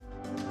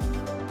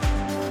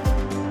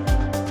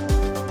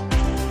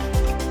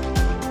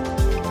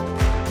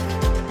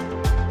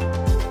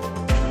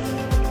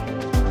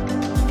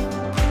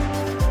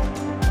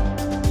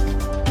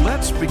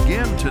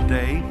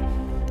today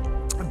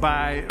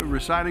by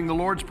reciting the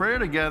Lord's Prayer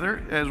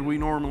together as we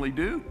normally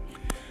do.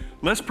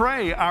 Let's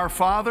pray. Our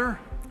Father,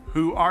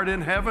 who art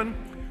in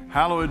heaven,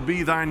 hallowed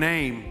be thy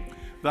name.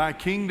 Thy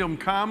kingdom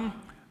come,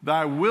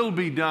 thy will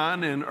be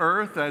done in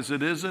earth as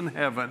it is in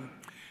heaven.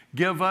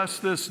 Give us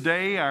this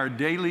day our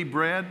daily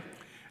bread,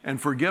 and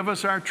forgive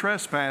us our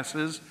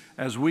trespasses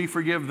as we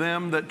forgive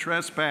them that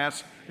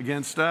trespass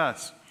against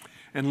us.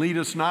 And lead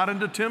us not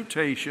into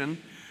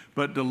temptation,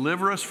 but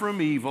deliver us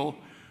from evil.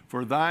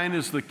 For thine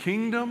is the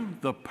kingdom,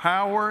 the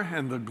power,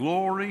 and the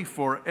glory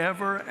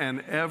forever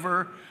and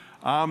ever.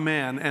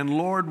 Amen. And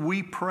Lord,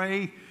 we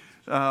pray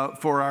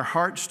for our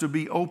hearts to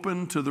be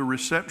open to the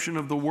reception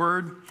of the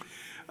word.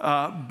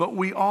 But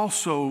we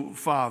also,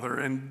 Father,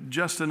 and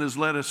Justin has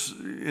led us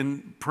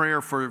in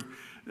prayer for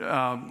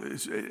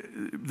those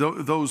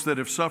that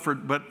have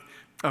suffered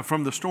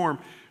from the storm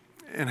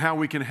and how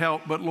we can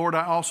help. But Lord,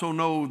 I also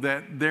know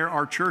that there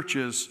are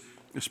churches,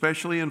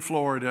 especially in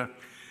Florida,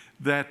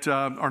 that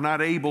are not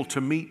able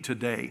to meet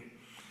today.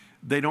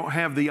 They don't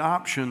have the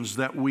options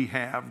that we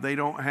have. They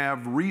don't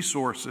have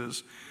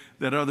resources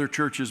that other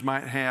churches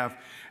might have.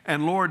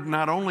 And Lord,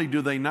 not only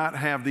do they not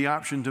have the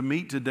option to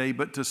meet today,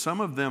 but to some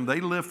of them,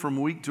 they live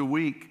from week to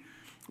week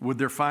with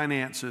their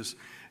finances.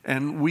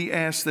 And we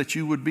ask that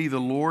you would be the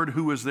Lord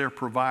who is their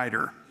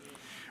provider.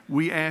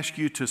 We ask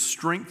you to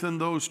strengthen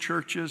those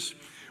churches.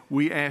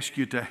 We ask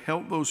you to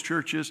help those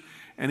churches.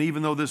 And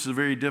even though this is a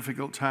very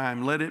difficult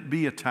time, let it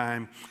be a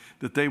time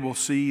that they will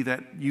see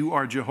that you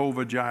are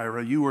Jehovah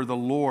Jireh. You are the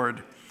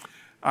Lord,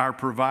 our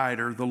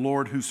provider, the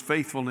Lord whose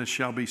faithfulness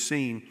shall be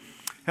seen.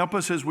 Help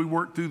us as we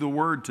work through the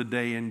word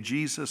today in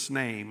Jesus'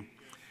 name.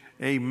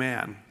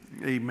 Amen.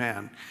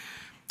 Amen.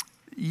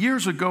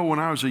 Years ago when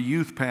I was a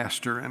youth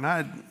pastor, and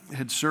I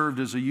had served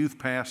as a youth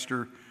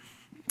pastor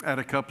at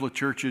a couple of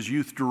churches,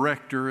 youth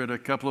director at a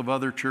couple of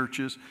other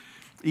churches,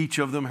 each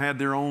of them had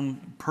their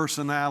own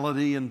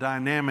personality and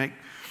dynamic.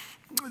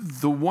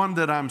 The one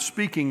that I'm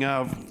speaking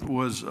of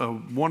was a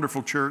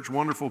wonderful church,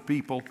 wonderful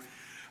people,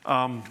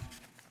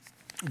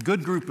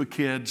 good group of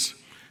kids.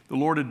 The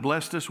Lord had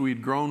blessed us. We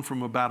had grown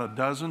from about a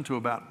dozen to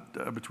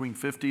about between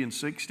 50 and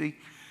 60,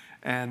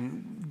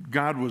 and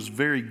God was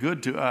very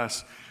good to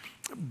us.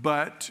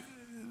 But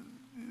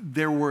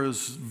there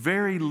was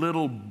very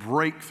little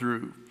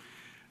breakthrough.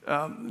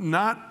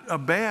 Not a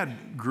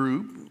bad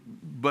group,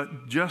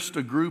 but just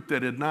a group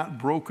that had not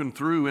broken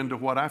through into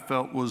what I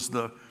felt was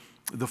the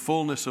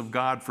fullness of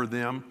God for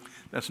them.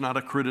 That's not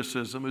a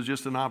criticism, it's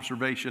just an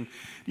observation.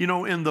 You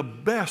know, in the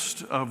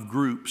best of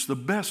groups, the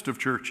best of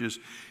churches,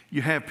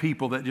 you have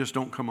people that just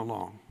don't come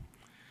along.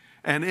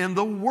 And in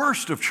the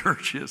worst of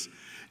churches,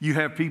 you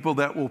have people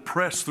that will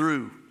press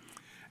through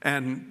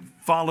and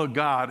follow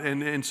God.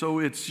 And so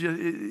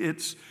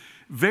it's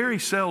very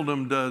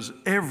seldom does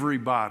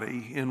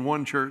everybody in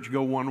one church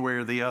go one way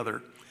or the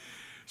other.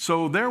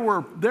 So there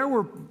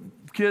were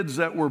kids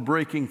that were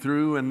breaking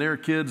through, and there are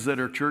kids that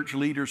are church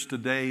leaders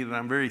today that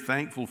I'm very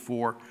thankful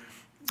for,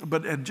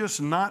 but had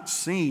just not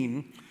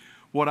seen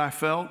what I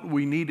felt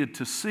we needed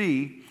to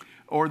see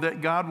or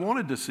that God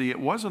wanted to see. It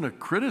wasn't a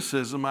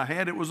criticism I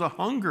had, it was a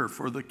hunger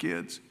for the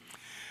kids.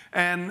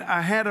 And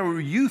I had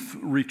a youth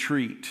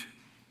retreat,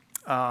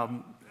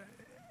 and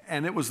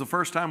it was the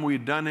first time we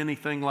had done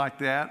anything like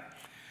that.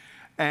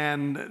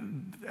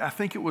 And I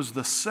think it was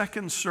the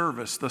second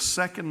service, the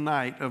second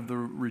night of the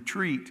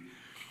retreat,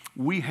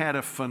 we had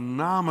a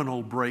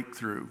phenomenal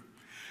breakthrough.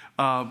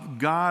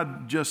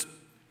 God just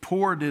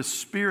poured His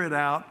Spirit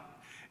out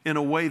in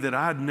a way that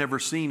I'd never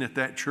seen at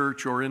that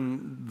church or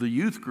in the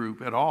youth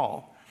group at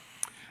all.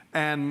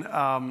 And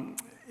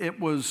it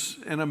was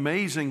an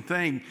amazing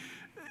thing.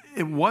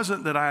 It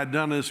wasn't that I had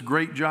done this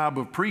great job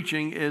of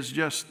preaching, it's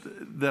just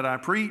that I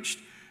preached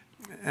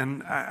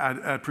and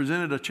I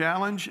presented a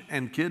challenge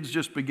and kids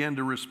just began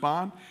to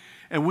respond.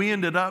 And we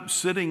ended up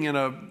sitting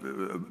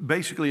in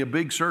basically a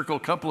big circle,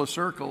 couple of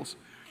circles,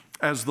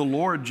 as the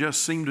Lord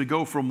just seemed to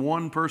go from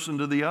one person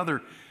to the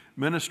other,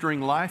 ministering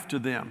life to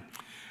them.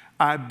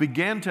 I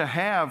began to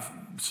have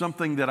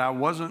something that I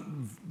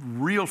wasn't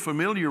real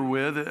familiar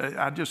with.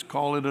 I just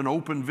call it an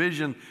open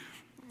vision.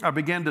 I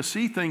began to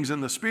see things in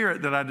the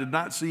Spirit that I did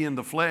not see in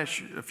the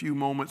flesh a few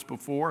moments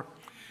before.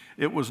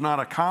 It was not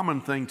a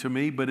common thing to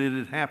me, but it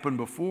had happened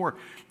before.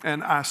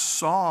 And I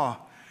saw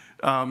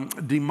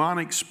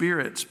demonic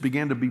spirits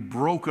began to be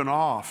broken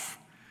off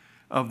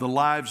of the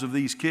lives of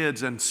these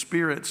kids, and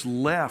spirits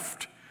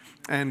left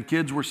and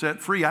kids were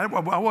set free. I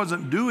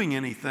wasn't doing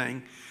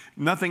anything,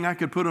 nothing I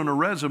could put on a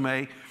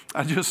resume.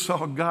 I just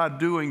saw God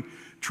doing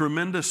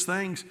tremendous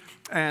things.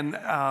 And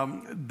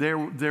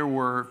there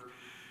were,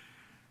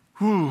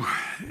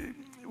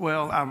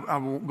 well, I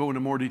won't go into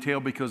more detail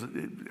because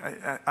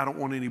I don't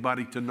want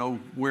anybody to know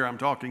where I'm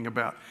talking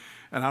about.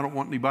 And I don't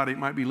want anybody that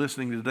might be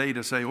listening today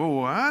to say,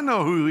 oh, I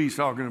know who he's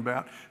talking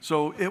about.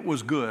 So it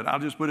was good. I'll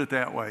just put it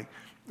that way.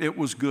 It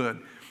was good.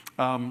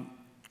 I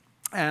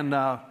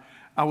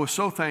was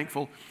so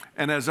thankful.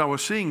 And as I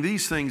was seeing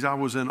these things, I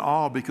was in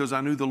awe because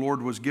I knew the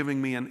Lord was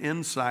giving me an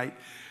insight.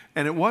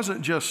 And it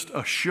wasn't just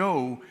a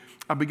show.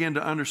 I began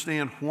to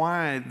understand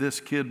why this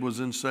kid was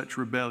in such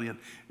rebellion.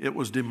 It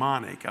was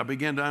demonic. I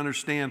began to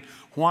understand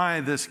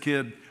why this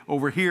kid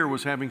over here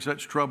was having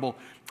such trouble.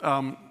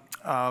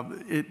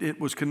 It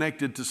was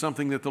connected to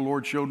something that the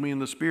Lord showed me in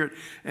the Spirit,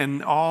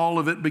 and all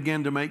of it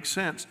began to make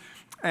sense.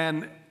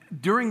 And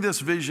during this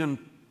vision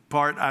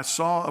part, I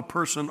saw a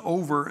person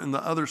over in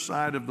the other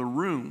side of the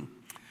room,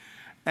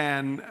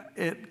 and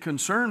it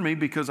concerned me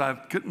because I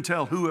couldn't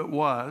tell who it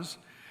was,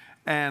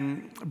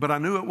 but I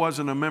knew it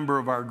wasn't a member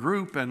of our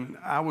group, and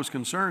I was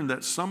concerned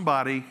that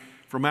somebody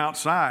from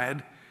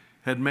outside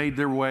had made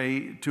their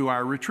way to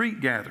our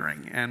retreat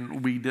gathering,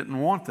 and we didn't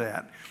want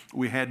that.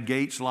 We had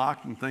gates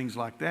locked and things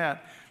like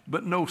that,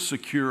 but no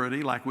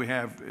security like we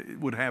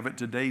would have at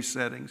today's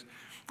settings.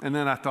 And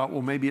then I thought,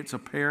 well, maybe it's a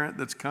parent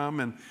that's come,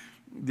 and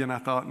then I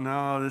thought,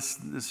 no, this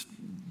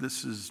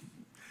is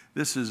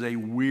a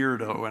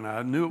weirdo, and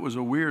I knew it was a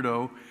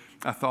weirdo.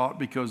 I thought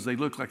because they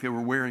looked like they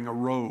were wearing a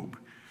robe,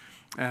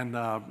 and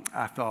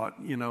I thought,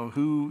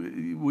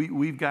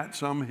 we've got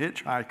some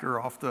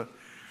hitchhiker off the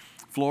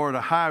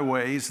Florida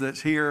highways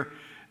that's here,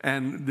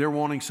 and they're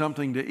wanting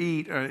something to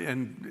eat,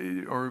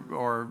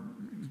 or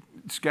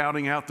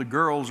scouting out the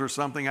girls or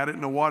something. I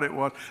didn't know what it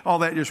was. All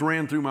that just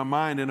ran through my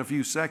mind in a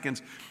few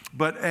seconds.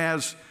 But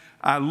as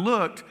I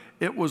looked,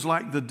 it was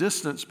like the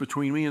distance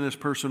between me and this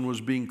person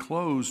was being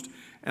closed,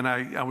 and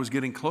I was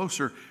getting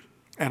closer.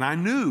 And I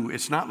knew,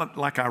 it's not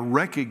like I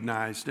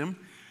recognized him,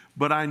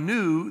 but I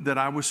knew that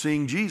I was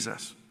seeing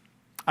Jesus.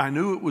 I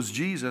knew it was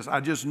Jesus. I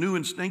just knew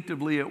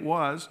instinctively it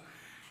was.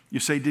 You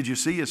say, did you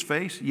see his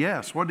face?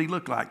 Yes. What did he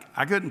look like?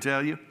 I couldn't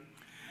tell you.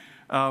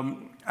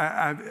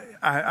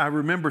 I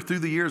remember through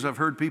the years I've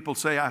heard people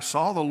say, I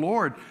saw the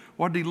Lord.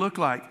 What did he look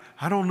like?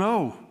 I don't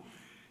know.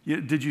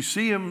 Did you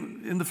see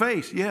him in the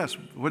face? Yes.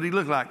 What did he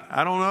look like?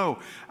 I don't know.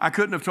 I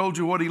couldn't have told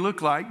you what he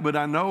looked like, but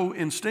I know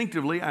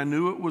instinctively I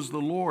knew it was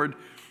the Lord.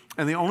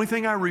 And the only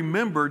thing I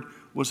remembered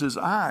was his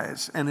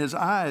eyes. And his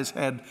eyes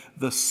had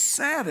the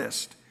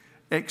saddest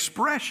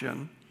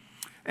expression,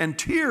 and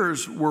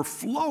tears were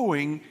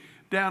flowing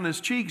down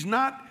his cheeks,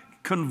 not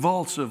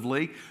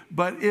convulsively,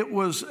 but it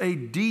was a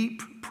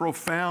deep,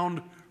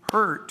 profound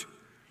hurt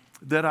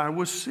that I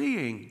was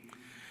seeing.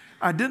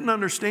 I didn't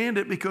understand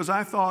it because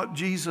I thought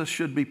Jesus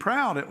should be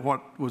proud at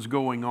what was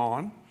going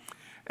on.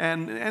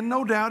 And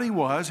no doubt he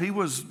was. He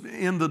was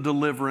in the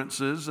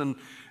deliverances and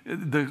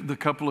the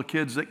couple of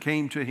kids that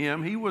came to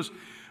him.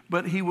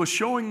 But he was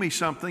showing me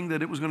something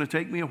that it was going to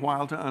take me a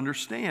while to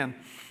understand.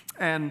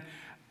 And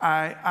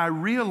I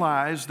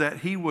realized that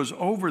he was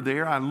over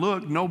there. I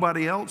looked.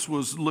 Nobody else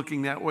was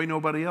looking that way.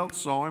 Nobody else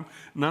saw him.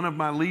 None of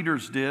my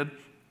leaders did.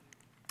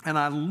 And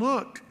I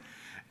looked,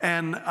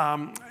 and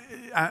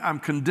I'm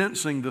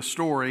condensing the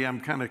story.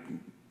 I'm kind of,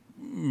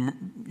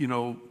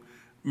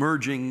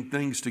 merging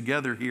things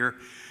together here.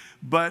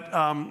 But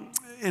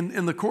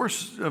in the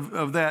course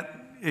of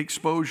that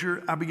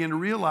exposure, I began to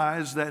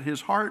realize that his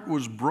heart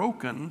was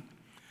broken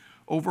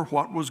over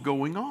what was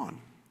going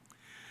on.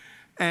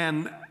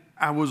 And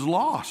I was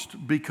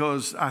lost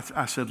because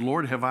I said,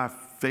 Lord, have I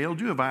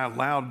failed you? Have I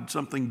allowed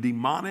something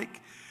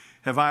demonic?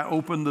 Have I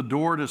opened the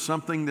door to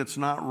something that's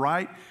not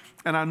right?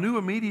 And I knew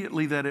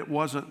immediately that it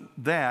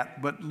wasn't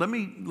that. But let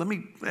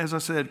me, as I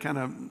said, kind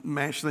of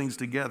mash things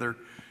together.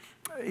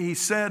 He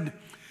said,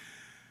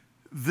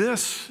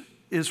 this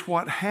is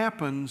what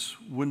happens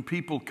when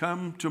people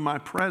come to my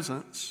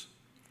presence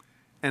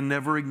and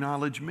never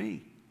acknowledge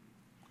me.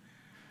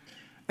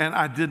 And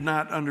I did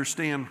not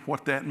understand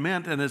what that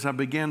meant. And as I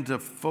began to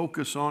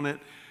focus on it,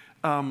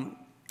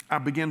 I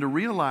began to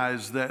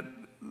realize that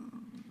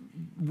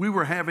we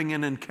were having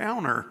an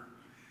encounter.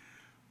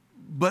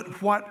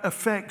 But what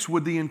effects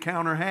would the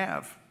encounter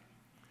have?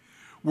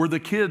 Were the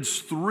kids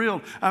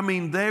thrilled? I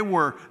mean, they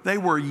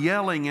were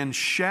yelling and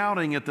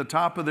shouting at the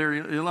top of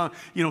their lungs,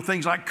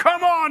 things like,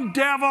 "Come on,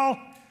 devil!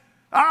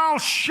 I'll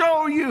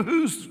show you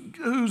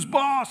who's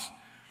boss."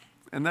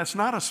 And that's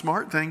not a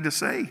smart thing to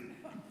say.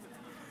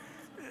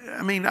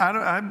 I mean,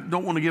 I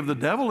don't want to give the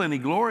devil any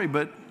glory,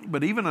 but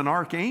even an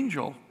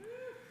archangel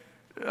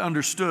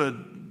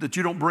understood that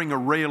you don't bring a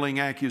railing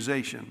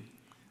accusation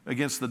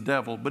against the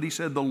devil. But he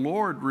said, "The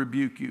Lord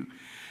rebuke you."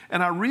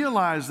 And I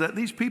realized that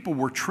these people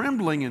were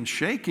trembling and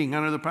shaking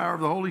under the power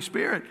of the Holy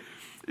Spirit.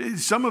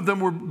 Some of them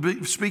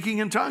were speaking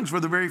in tongues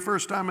for the very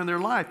first time in their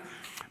life.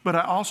 But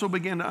I also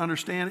began to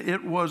understand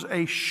it was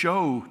a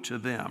show to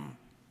them.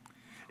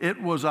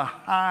 It was a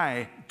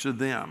high to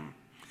them.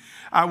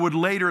 I would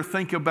later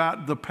think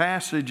about the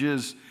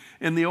passages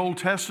in the Old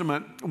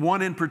Testament,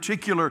 one in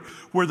particular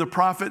where the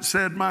prophet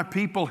said, "My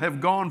people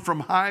have gone from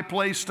high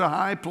place to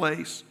high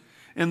place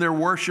in their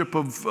worship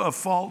of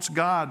false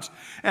gods."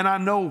 And I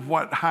know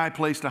what high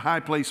place to high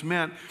place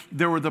meant.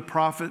 There were the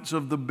prophets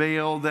of the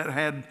Baal that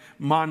had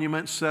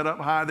monuments set up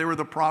high. There were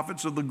the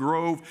prophets of the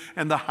grove,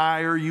 and the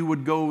higher you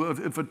would go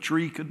if a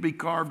tree could be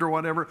carved or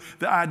whatever.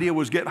 The idea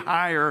was get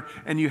higher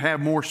and you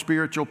have more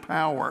spiritual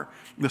power.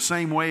 The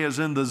same way as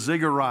in the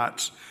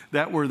ziggurats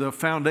that were the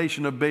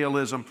foundation of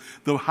Baalism.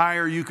 The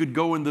higher you could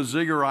go in the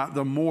ziggurat,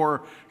 the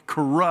more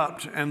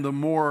corrupt and the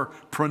more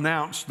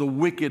pronounced the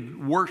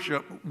wicked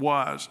worship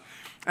was.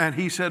 And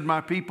he said,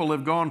 my people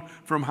have gone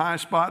from high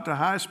spot to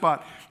high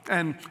spot,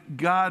 and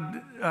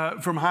God,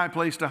 from high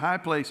place to high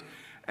place.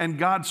 And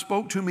God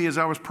spoke to me as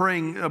I was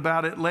praying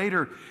about it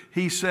later.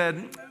 He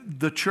said,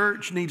 the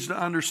church needs to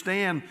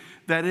understand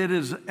that it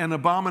is an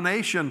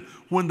abomination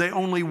when they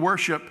only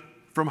worship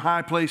from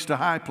high place to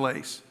high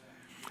place.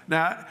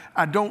 Now,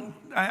 I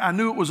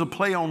knew it was a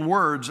play on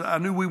words. I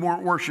knew we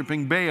weren't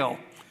worshiping Baal.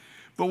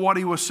 But what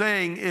he was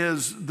saying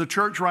is the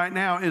church right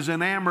now is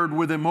enamored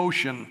with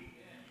emotion.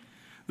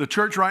 The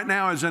church right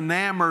now is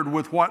enamored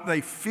with what they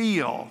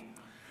feel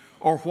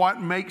or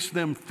what makes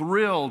them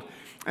thrilled.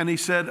 And he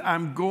said,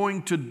 I'm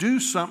going to do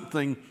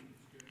something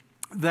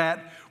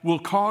that will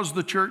cause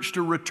the church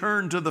to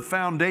return to the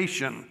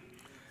foundation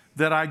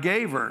that I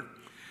gave her.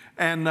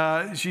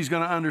 And she's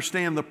going to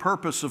understand the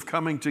purpose of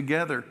coming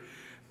together.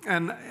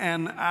 And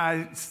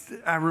I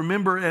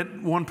remember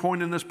at one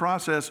point in this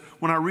process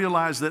when I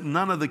realized that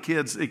none of the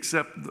kids,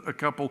 except a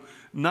couple,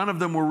 none of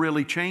them were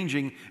really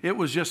changing. It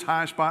was just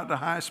high spot to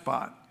high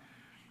spot.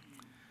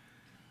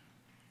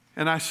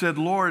 And I said,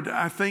 Lord,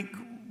 I think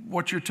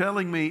what you're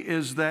telling me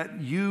is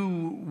that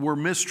you were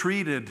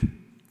mistreated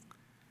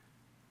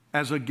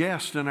as a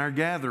guest in our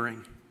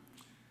gathering.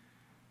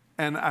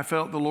 And I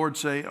felt the Lord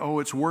say, oh,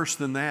 it's worse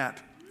than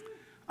that.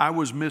 I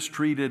was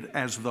mistreated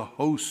as the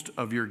host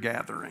of your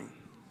gathering.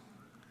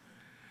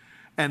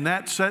 And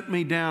that set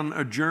me down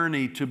a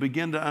journey to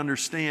begin to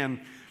understand,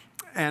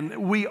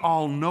 and we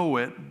all know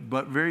it,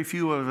 but very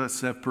few of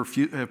us have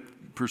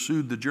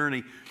pursued the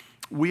journey.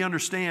 We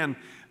understand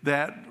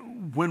that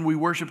when we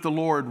worship the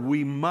Lord,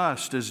 we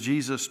must, as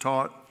Jesus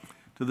taught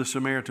to the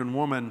Samaritan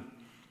woman,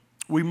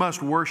 we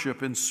must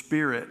worship in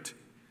spirit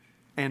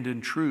and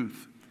in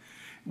truth.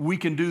 We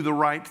can do the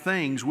right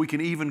things. We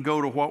can even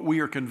go to what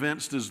we are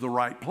convinced is the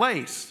right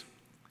place.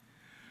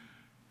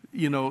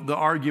 You know, the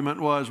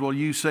argument was, well,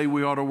 you say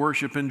we ought to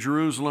worship in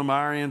Jerusalem.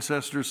 Our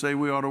ancestors say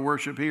we ought to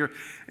worship here.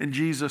 And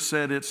Jesus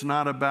said it's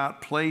not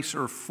about place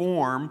or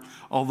form,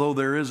 although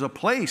there is a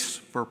place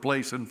for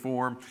place and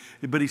form.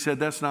 But he said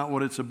that's not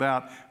what it's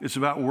about. It's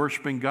about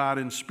worshiping God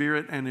in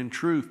spirit and in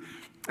truth.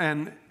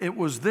 And it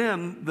was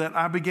then that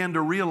I began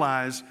to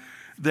realize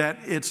that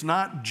it's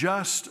not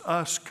just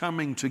us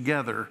coming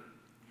together,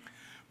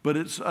 but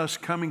it's us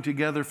coming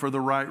together for the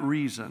right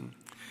reason.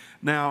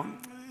 Now,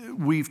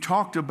 we've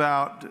talked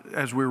about,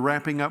 as we're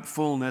wrapping up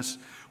fullness,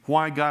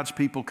 why God's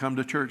people come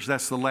to church.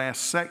 That's the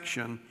last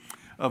section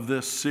of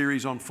this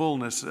series on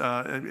fullness,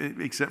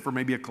 except for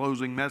maybe a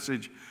closing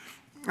message.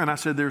 And I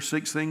said there's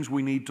 6 things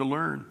we need to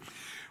learn.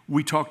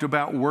 We talked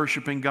about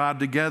worshiping God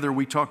together.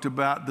 We talked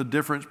about the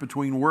difference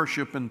between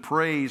worship and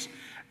praise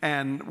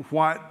and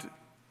what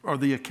are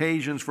the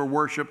occasions for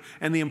worship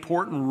and the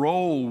important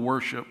role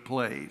worship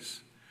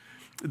plays.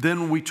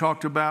 Then we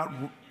talked about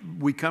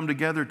we come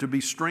together to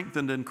be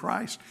strengthened in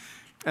Christ.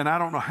 And I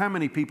don't know how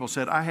many people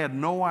said, I had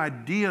no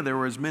idea there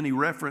were as many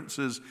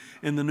references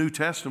in the New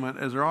Testament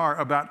as there are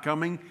about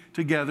coming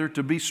together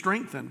to be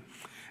strengthened.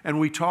 And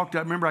we talked, I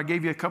remember I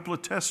gave you a couple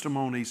of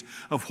testimonies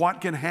of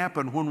what can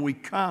happen when we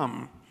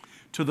come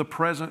to the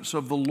presence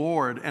of the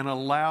Lord and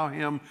allow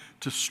Him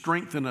to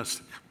strengthen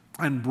us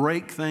and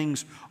break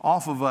things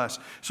off of us.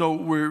 So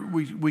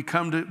we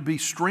come to be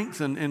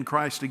strengthened in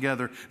Christ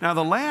together. Now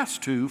the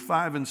last 2,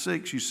 5 and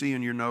 6, you see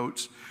in your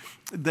notes,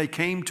 they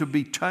came to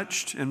be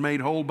touched and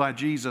made whole by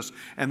Jesus.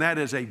 And that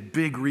is a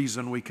big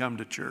reason we come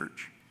to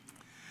church.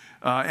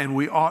 And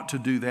we ought to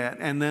do that.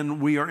 And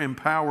then we are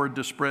empowered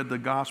to spread the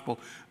gospel.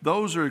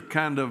 Those are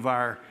kind of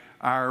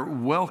our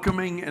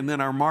welcoming and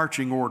then our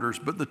marching orders.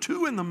 But the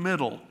 2 in the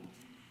middle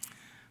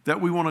that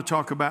we want to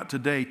talk about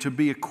today, to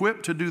be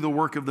equipped to do the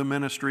work of the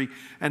ministry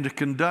and to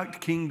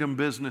conduct kingdom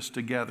business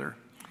together.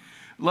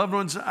 Loved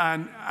ones,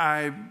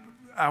 I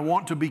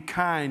want to be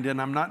kind, and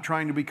I'm not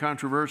trying to be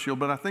controversial,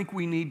 but I think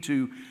we need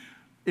to,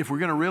 if we're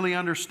going to really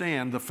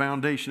understand the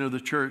foundation of the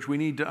church, we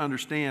need to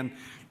understand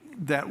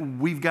that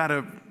we've got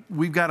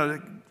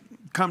to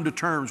come to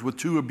terms with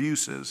 2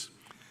 abuses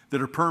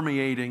that are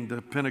permeating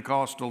the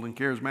Pentecostal and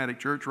charismatic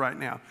church right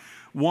now.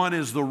 One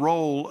is the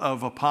role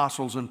of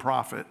apostles and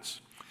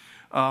prophets.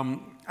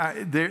 And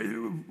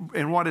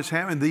what has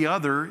happened, the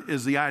other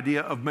is the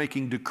idea of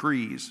making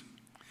decrees.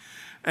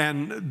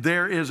 And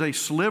there is a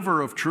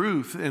sliver of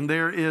truth, and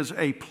there is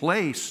a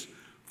place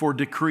for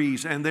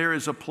decrees, and there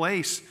is a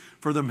place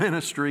for the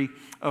ministry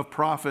of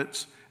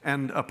prophets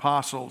and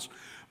apostles.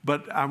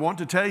 But I want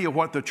to tell you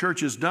what the church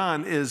has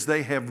done is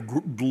they have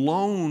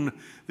blown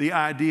the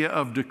idea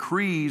of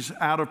decrees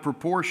out of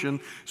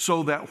proportion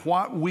so that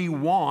what we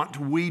want,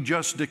 we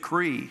just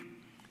decree.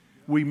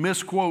 We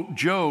misquote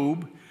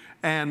Job,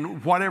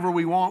 and whatever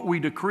we want,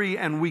 we decree,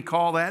 and we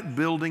call that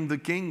building the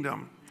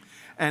kingdom.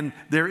 And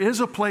there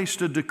is a place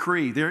to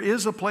decree. There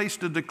is a place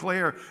to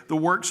declare the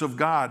works of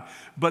God,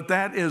 but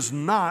that is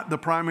not the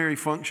primary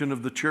function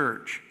of the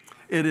church.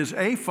 It is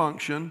a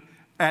function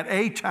at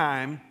a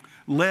time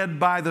led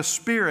by the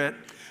Spirit,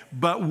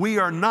 But we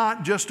are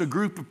not just a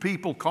group of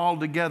people called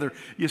together.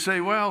 You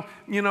say, well,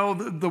 you know,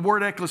 the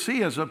word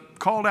ecclesia is a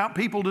called out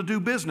people to do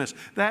business.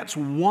 That's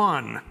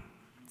one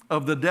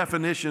of the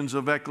definitions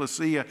of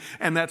ecclesia.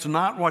 And that's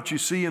not what you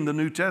see in the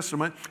New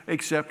Testament,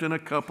 except in a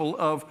couple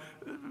of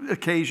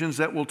occasions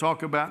that we'll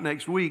talk about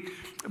next week.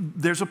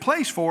 There's a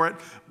place for it,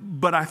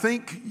 but I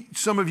think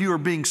some of you are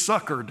being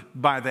suckered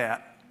by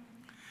that.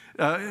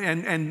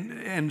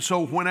 And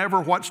so whenever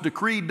what's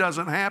decreed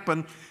doesn't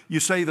happen, you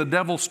say the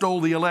devil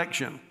stole the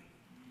election.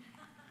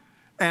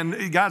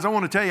 And guys, I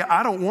want to tell you,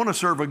 I don't want to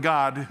serve a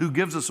God who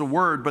gives us a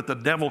word, but the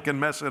devil can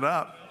mess it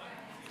up.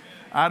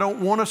 I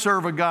don't want to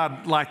serve a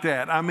God like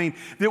that. I mean,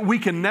 that we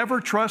can never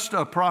trust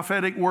a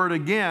prophetic word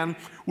again.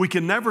 We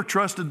can never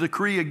trust a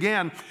decree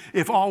again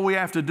if all we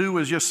have to do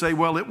is just say,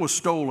 well, it was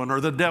stolen,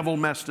 or the devil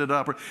messed it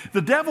up.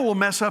 The devil will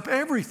mess up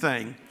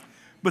everything,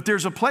 but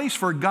there's a place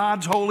for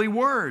God's holy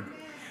word.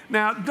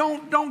 Now,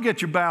 don't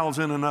get your bowels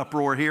in an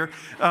uproar here.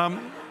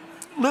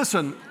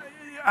 Listen,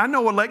 I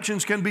know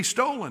elections can be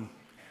stolen.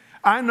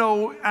 I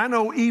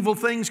know evil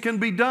things can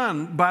be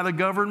done by the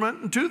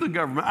government and to the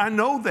government. I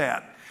know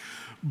that.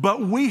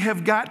 But we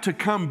have got to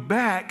come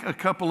back a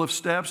couple of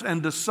steps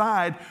and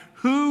decide,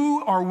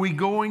 who are we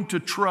going to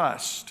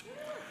trust?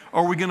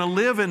 Are we going to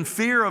live in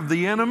fear of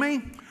the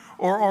enemy,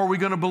 or are we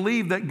going to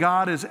believe that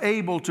God is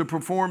able to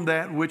perform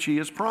that which He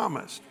has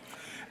promised?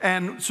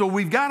 And so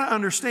we've got to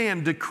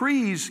understand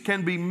decrees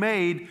can be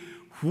made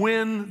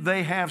when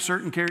they have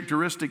certain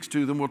characteristics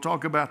to them. We'll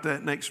talk about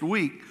that next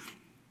week.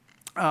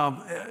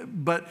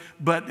 But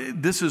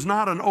this is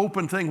not an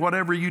open thing.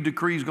 Whatever you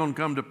decree is going to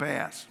come to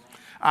pass.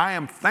 I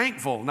am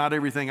thankful not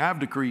everything I've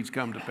decreed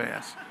come to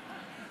pass.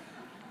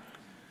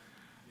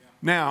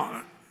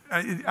 Now,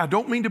 I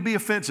don't mean to be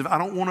offensive. I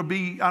don't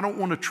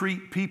want to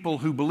treat people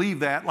who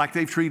believe that like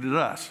they've treated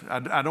us.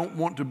 I don't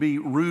want to be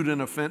rude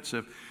and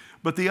offensive.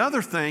 But the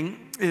other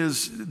thing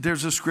is,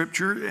 there's a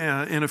scripture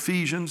in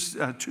Ephesians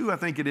 2, I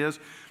think it is,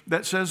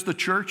 that says the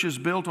church is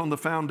built on the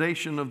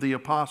foundation of the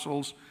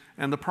apostles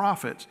and the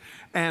prophets.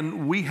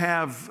 And we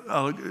have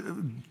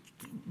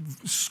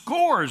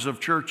scores of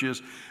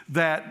churches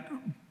that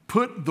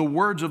put the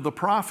words of the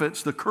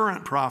prophets, the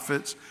current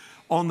prophets,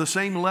 on the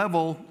same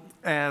level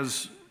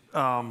as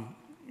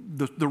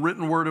the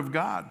written word of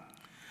God.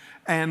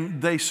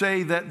 And they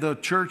say that the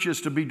church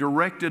is to be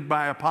directed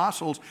by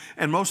apostles,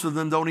 and most of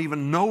them don't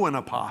even know an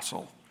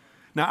apostle.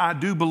 Now, I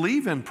do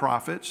believe in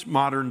prophets,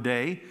 modern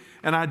day,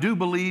 and I do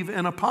believe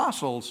in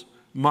apostles,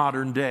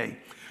 modern day.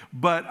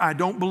 But I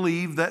don't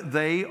believe that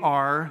they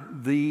are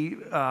the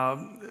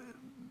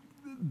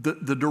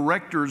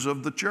directors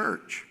of the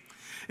church.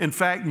 In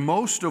fact,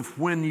 most of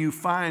when you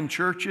find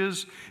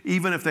churches,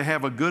 even if they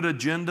have a good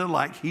agenda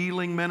like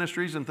healing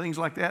ministries and things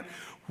like that,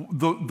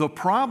 the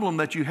problem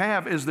that you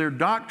have is their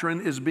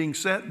doctrine is being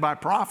set by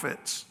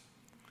prophets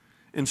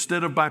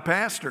instead of by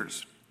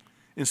pastors,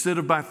 instead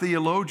of by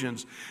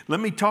theologians. Let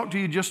me talk to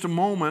you just a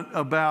moment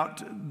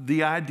about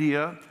the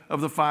idea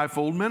of the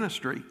fivefold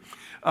ministry.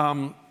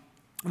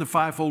 The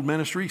fivefold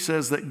ministry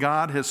says that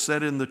God has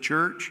set in the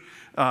church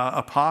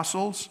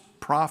apostles,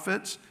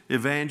 prophets,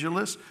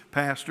 evangelists,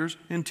 pastors,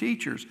 and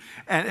teachers.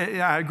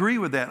 And I agree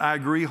with that. I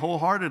agree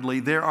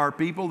wholeheartedly. There are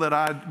people that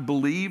I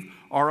believe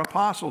are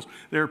apostles.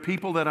 There are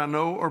people that I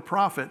know are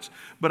prophets.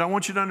 But I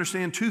want you to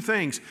understand two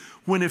things.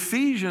 When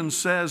Ephesians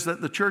says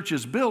that the church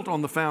is built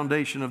on the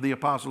foundation of the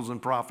apostles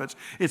and prophets,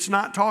 it's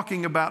not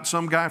talking about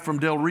some guy from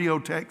Del Rio,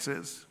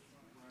 Texas,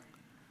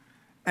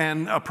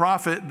 and a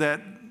prophet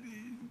that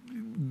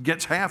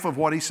gets half of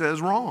what he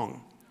says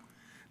wrong.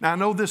 Now, I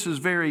know this is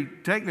very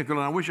technical,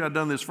 and I wish I'd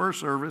done this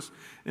first service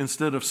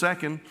instead of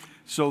second,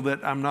 so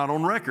that I'm not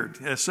on record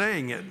as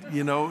saying it,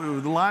 the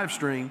live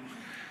stream.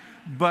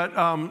 But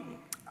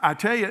I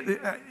tell you,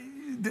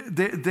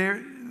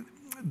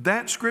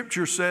 that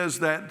scripture says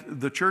that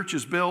the church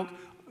is built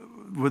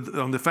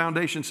on the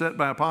foundation set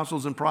by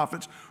apostles and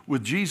prophets,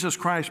 with Jesus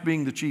Christ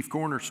being the chief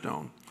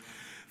cornerstone.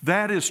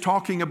 That is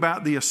talking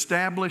about the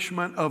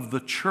establishment of the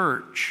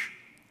church,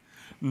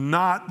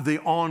 not the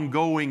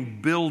ongoing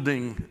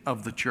building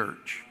of the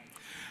church.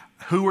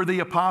 Who are the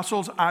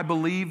apostles? I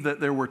believe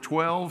that there were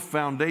 12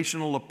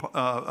 foundational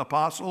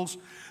apostles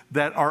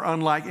that are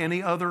unlike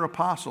any other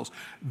apostles.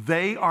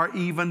 They are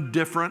even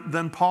different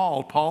than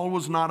Paul. Paul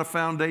was not a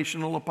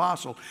foundational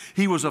apostle.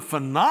 He was a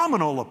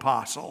phenomenal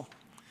apostle.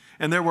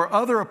 And there were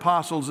other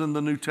apostles in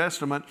the New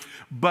Testament,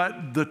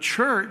 but the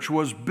church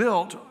was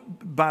built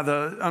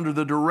under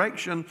the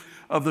direction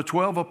of the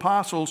 12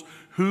 apostles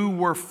who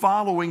were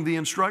following the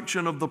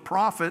instruction of the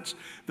prophets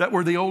that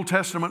were the Old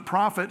Testament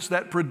prophets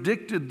that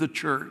predicted the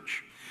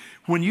church.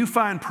 When you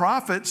find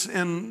prophets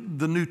in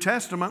the New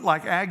Testament,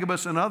 like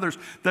Agabus and others,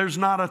 there's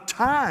not a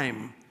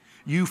time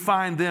you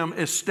find them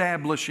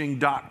establishing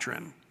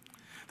doctrine.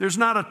 There's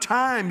not a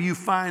time you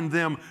find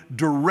them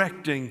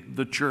directing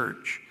the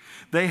church.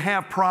 They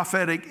have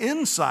prophetic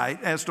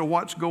insight as to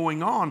what's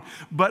going on,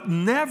 but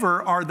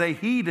never are they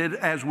heeded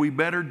as we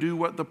better do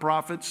what the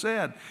prophet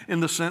said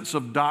in the sense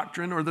of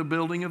doctrine or the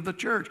building of the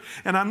church.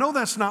 And I know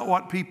that's not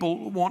what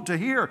people want to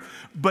hear,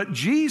 but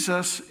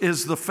Jesus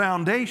is the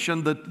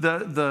foundation,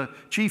 the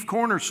chief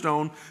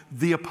cornerstone.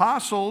 The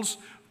apostles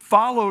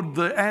followed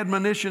the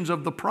admonitions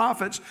of the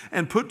prophets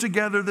and put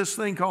together this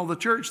thing called the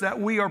church that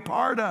we are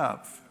part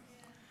of.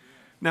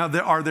 Now,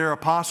 are there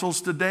apostles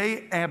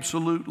today?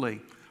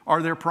 Absolutely.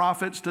 Are there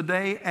prophets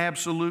today?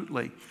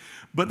 Absolutely.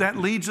 But that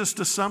leads us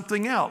to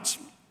something else.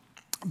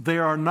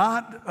 There are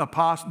not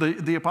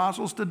the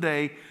apostles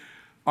today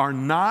are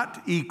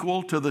not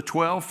equal to the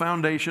 12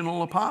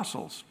 foundational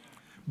apostles,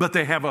 but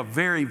they have a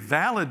very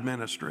valid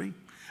ministry.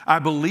 I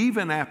believe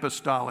in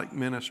apostolic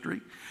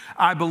ministry.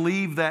 I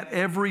believe that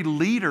every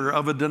leader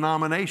of a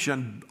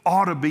denomination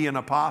ought to be an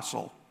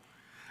apostle.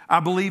 I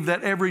believe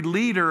that every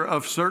leader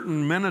of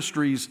certain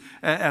ministries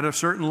at a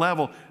certain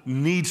level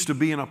needs to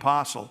be an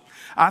apostle.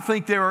 I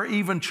think there are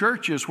even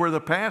churches where the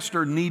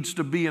pastor needs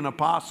to be an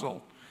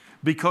apostle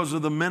because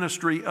of the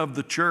ministry of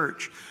the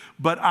church.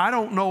 But I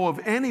don't know of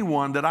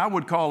anyone that I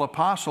would call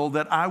apostle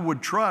that I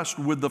would trust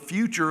with the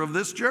future of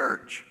this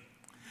church.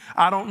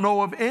 I don't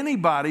know of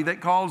anybody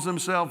that calls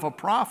themselves a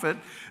prophet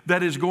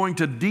that is going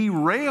to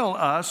derail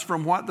us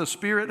from what the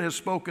Spirit has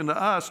spoken to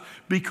us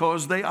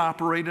because they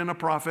operate in a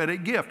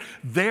prophetic gift.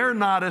 They're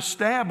not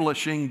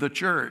establishing the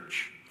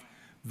church.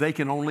 They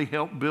can only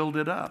help build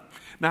it up.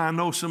 Now, I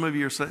know some of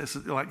you are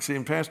like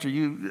saying, Pastor,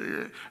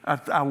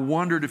 I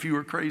wondered if you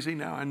were crazy.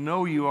 Now, I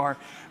know you are,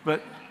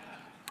 but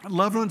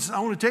loved ones, I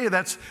want to tell you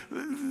that's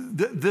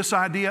this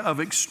idea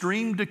of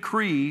extreme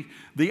decree,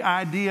 the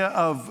idea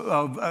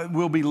of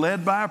we'll be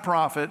led by a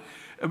prophet,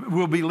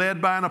 we'll be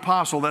led by an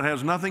apostle that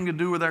has nothing to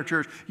do with our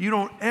church. You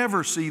don't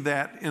ever see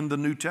that in the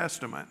New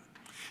Testament.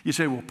 You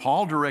say, well,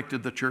 Paul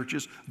directed the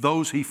churches,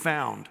 those he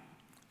founded.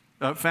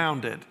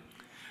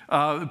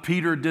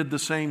 Peter did the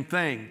same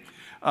thing.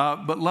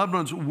 But loved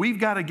ones, we've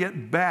got to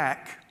get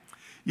back.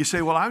 You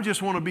say, well, I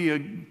just want to be a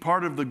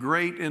part of the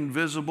great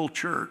invisible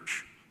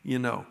church, you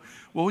know.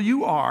 Well,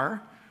 you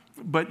are,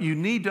 but you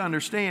need to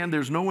understand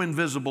there's no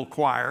invisible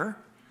choir.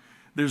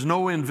 There's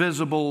no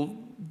invisible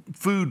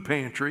food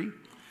pantry.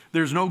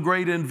 There's no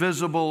great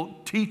invisible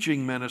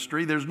teaching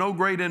ministry. There's no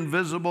great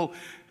invisible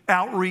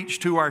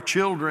outreach to our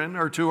children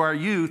or to our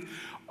youth.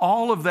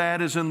 All of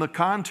that is in the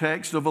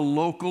context of a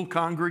local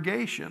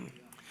congregation.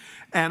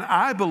 And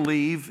I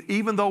believe,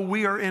 even though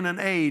we are in an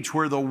age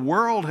where the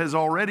world has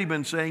already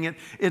been saying it,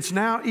 it's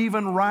now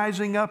even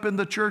rising up in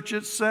the church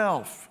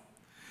itself.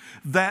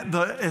 That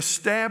the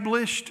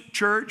established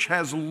church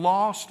has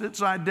lost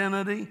its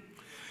identity,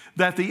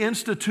 that the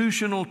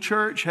institutional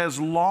church has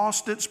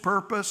lost its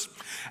purpose,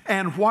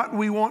 and what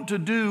we want to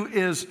do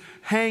is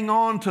hang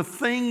on to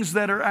things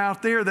that are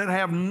out there that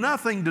have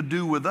nothing to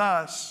do with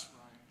us.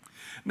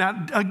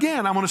 Now,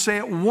 again, I'm going to say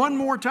it one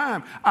more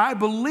time. I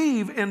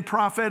believe in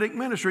prophetic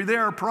ministry.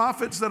 There are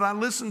prophets that I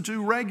listen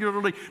to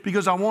regularly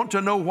because I want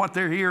to know what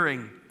they're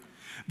hearing.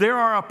 There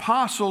are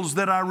apostles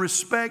that I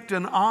respect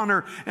and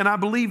honor, and I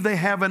believe they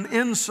have an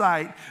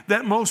insight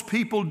that most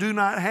people do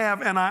not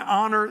have, and I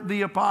honor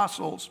the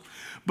apostles.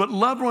 But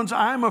loved ones,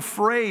 I'm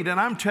afraid,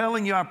 and I'm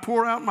telling you, I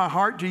pour out my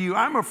heart to you,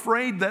 I'm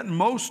afraid that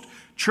most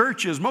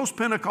churches, most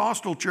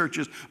Pentecostal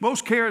churches,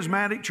 most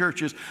charismatic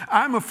churches,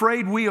 I'm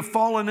afraid we have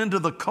fallen into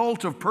the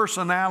cult of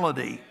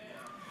personality.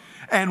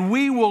 And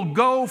we will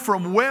go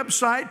from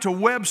website to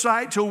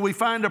website till we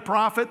find a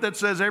prophet that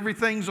says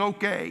everything's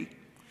okay.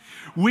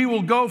 We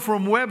will go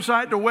from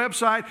website to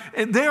website,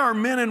 and there are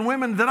men and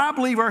women that I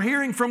believe are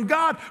hearing from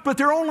God, but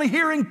they're only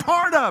hearing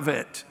part of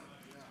it.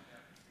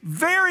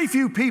 Very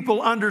few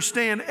people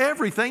understand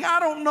everything. I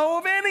don't know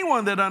of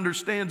anyone that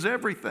understands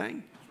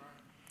everything.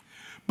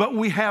 But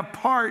we have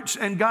parts,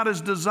 and God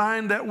has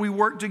designed that we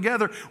work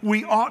together.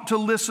 We ought to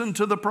listen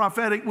to the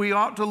prophetic. We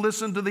ought to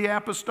listen to the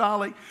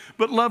apostolic.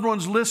 But loved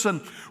ones,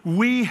 listen,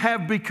 we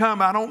have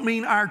become, I don't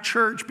mean our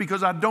church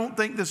because I don't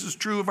think this is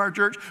true of our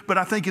church, but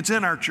I think it's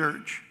in our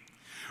church.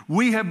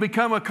 We have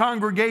become a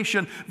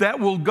congregation that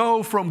will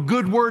go from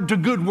good word to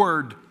good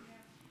word,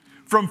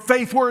 from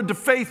faith word to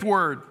faith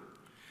word.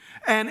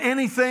 And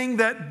anything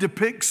that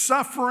depicts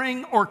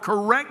suffering or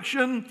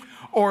correction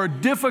or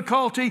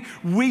difficulty,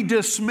 we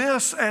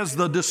dismiss as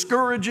the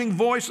discouraging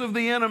voice of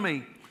the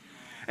enemy.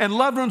 And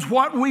loved ones,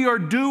 what we are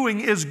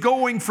doing is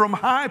going from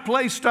high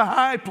place to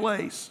high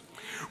place.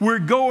 We're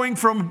going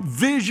from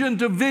vision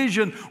to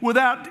vision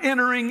without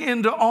entering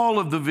into all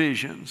of the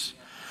visions.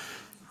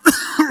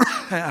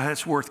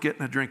 It's worth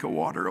getting a drink of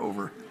water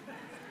over.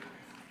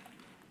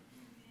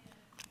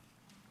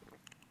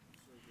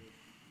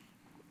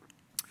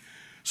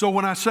 So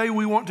when I say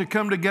we want to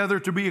come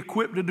together to be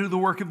equipped to do the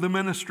work of the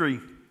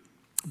ministry,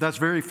 that's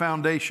very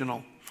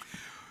foundational.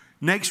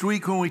 Next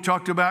week when we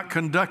talked about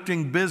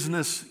conducting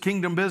business,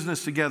 kingdom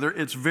business together,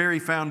 it's very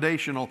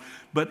foundational,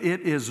 but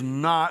it is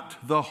not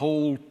the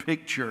whole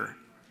picture.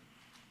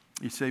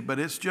 You say, but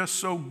it's just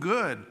so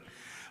good.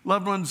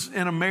 Loved ones,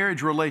 in a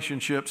marriage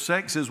relationship,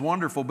 sex is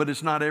wonderful, but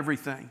it's not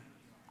everything.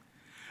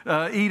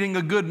 Eating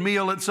a good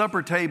meal at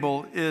supper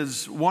table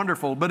is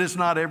wonderful, but it's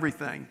not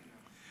everything.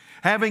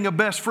 Having a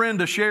best friend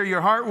to share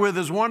your heart with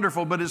is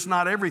wonderful, but it's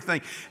not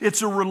everything.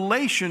 It's a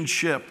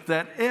relationship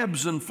that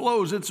ebbs and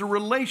flows. It's a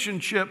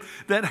relationship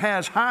that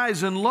has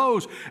highs and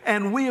lows.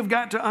 And we have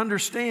got to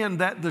understand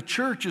that the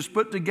church is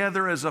put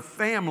together as a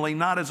family,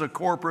 not as a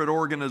corporate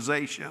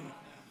organization.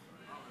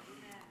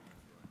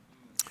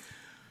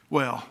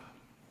 Well,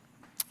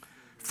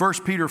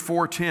 1 Peter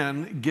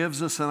 4:10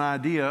 gives us an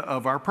idea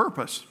of our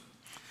purpose.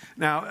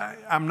 Now,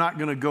 I'm not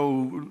going to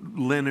go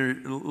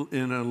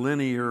in a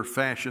linear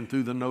fashion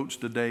through the notes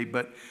today,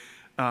 but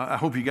I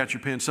hope you got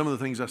your pen. Some of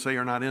the things I say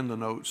are not in the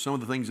notes. Some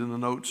of the things in the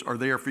notes are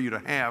there for you to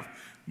have,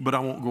 but I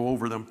won't go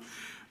over them.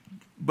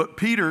 But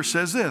Peter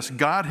says this: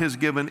 God has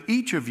given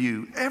each of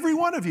you, every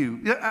one of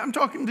you, I'm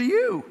talking to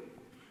you,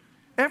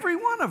 every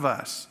one of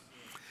us.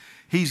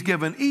 He's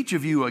given each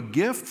of you a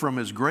gift from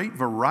His great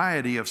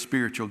variety of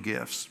spiritual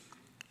gifts.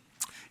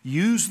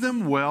 Use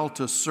them well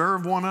to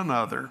serve one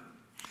another.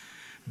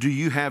 Do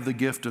you have the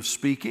gift of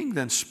speaking?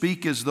 Then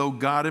speak as though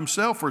God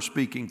Himself were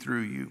speaking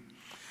through you.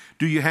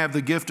 Do you have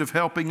the gift of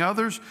helping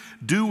others?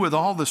 Do with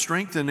all the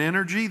strength and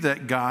energy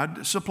that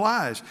God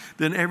supplies.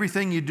 Then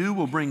everything you do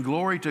will bring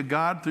glory to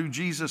God through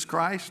Jesus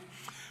Christ.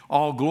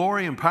 All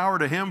glory and power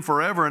to Him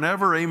forever and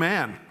ever.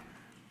 Amen.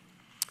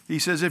 He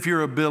says, if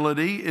your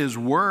ability is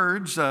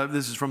words,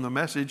 this is from the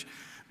Message,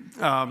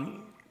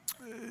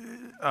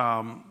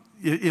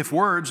 if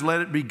words,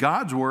 let it be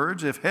God's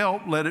words. If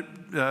help, let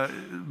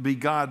it be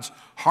God's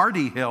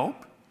hearty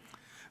help.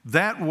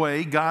 That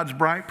way, God's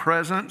bright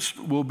presence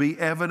will be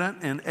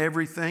evident in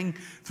everything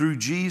through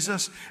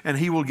Jesus, and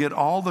He will get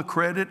all the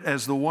credit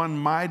as the one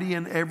mighty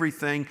in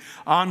everything,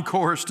 on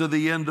course to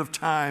the end of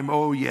time.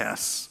 Oh,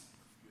 yes.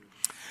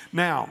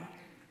 Now,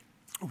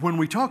 when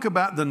we talk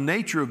about the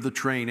nature of the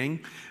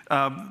training,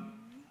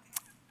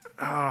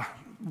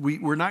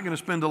 we're not going to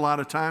spend a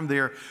lot of time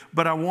there,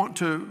 but I want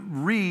to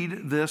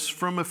read this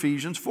from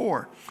Ephesians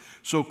 4.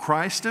 So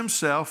Christ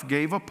Himself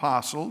gave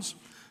apostles,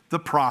 the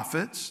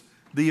prophets,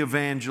 the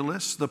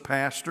evangelists, the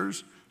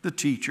pastors, the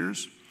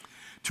teachers,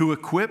 to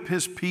equip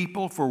His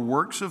people for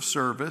works of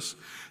service,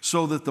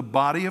 so that the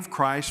body of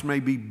Christ may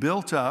be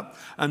built up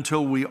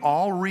until we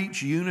all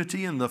reach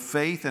unity in the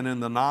faith and in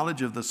the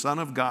knowledge of the Son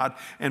of God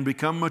and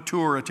become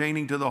mature,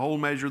 attaining to the whole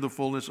measure of the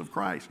fullness of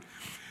Christ.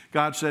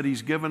 God said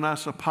He's given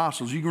us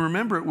apostles. You can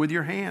remember it with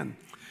your hand.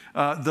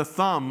 The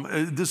thumb,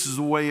 this is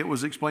the way it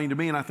was explained to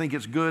me, and I think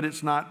it's good.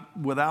 It's not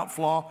without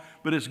flaw,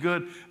 but it's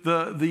good.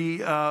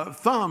 The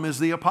thumb is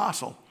the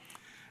apostle.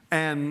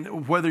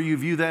 And whether you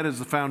view that as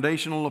the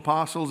foundational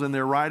apostles in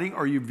their writing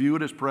or you view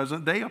it as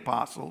present-day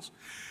apostles,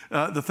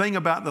 the thing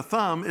about the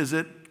thumb is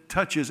it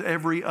touches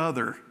every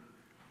other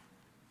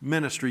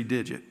ministry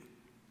digit.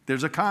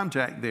 There's a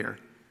contact there.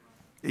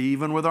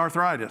 Even with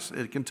arthritis,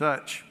 it can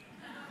touch.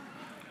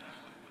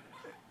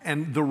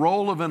 And the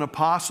role of an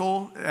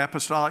apostle,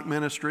 apostolic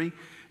ministry,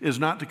 is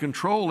not to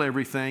control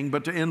everything,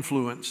 but to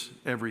influence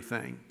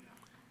everything,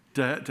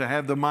 to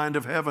have the mind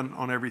of heaven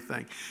on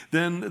everything.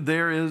 Then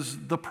there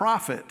is the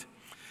prophet.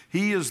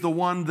 He is the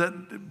one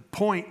that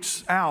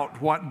points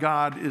out what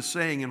God is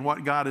saying and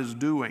what God is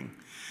doing.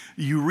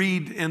 You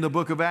read in the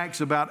book of Acts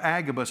about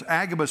Agabus.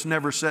 Agabus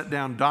never set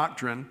down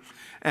doctrine,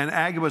 and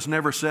Agabus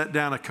never set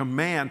down a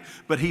command,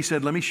 but he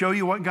said, let me show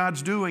you what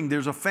God's doing.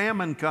 There's a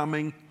famine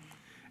coming.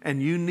 And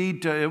you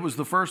need to, it was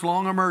the first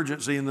long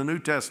emergency in the New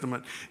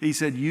Testament. He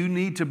said, you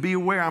need to be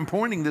aware. I'm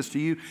pointing this to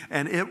you.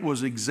 And it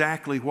was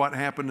exactly what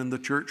happened, and the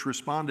church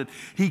responded.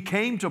 He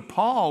came to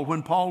Paul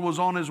when Paul was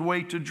on his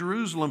way to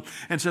Jerusalem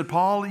and said,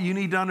 Paul, you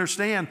need to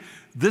understand,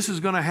 this is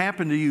going to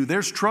happen to you.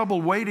 There's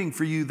trouble waiting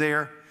for you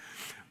there.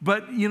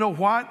 But you know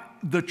what?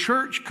 The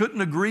church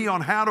couldn't agree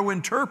on how to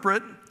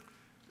interpret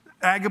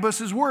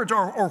Agabus' words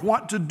or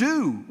what to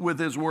do with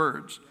his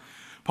words.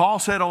 Paul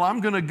said, oh,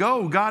 I'm going to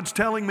go. God's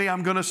telling me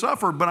I'm going to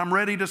suffer, but I'm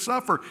ready to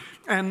suffer.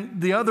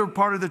 And the other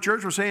part of the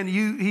church was saying,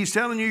 He's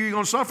telling you you're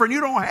going to suffer, and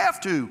you don't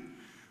have to.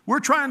 We're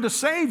trying to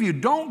save you.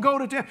 Don't go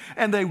to death.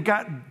 And they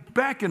got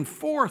back and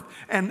forth.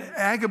 And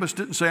Agabus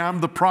didn't say,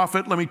 I'm the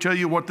prophet. Let me tell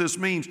you what this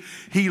means.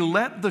 He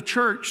let the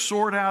church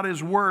sort out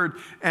his word.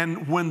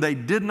 And when they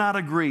did not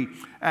agree,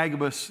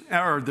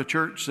 the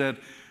church said,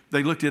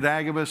 they looked at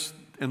Agabus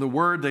and the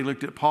word, they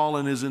looked at Paul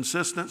and his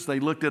insistence,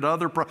 they looked at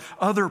other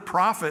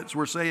prophets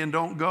were saying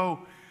don't go,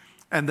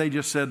 and they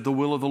just said the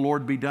will of the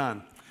Lord be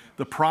done.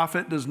 The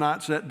prophet does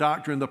not set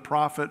doctrine. The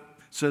prophet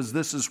says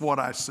this is what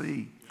I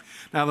see.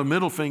 Now the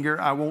middle finger,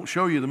 I won't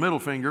show you the middle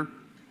finger,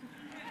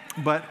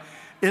 but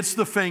it's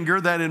the finger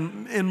that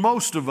in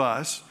most of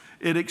us,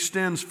 it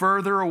extends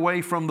further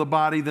away from the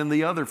body than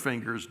the other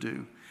fingers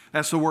do.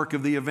 That's the work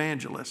of the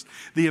evangelist.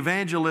 The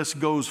evangelist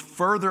goes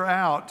further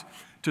out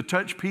to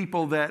touch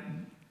people that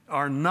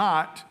are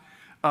not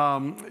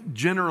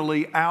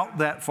generally out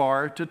that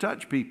far to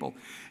touch people.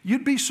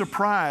 You'd be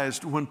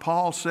surprised when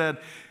Paul said,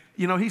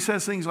 he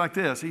says things like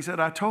this. He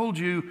said, I told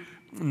you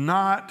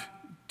not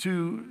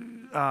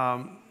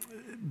to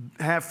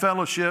have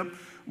fellowship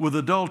with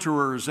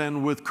adulterers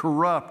and with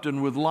corrupt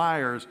and with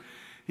liars.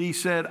 He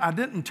said, I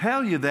didn't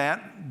tell you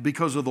that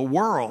because of the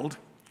world.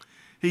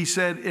 He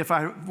said, if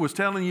I was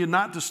telling you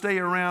not to stay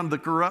around the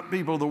corrupt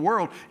people of the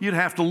world, you'd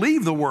have to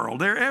leave the world.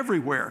 They're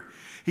everywhere.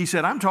 He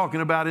said, I'm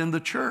talking about in the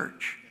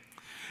church.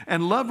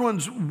 And loved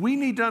ones, we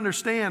need to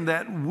understand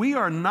that we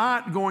are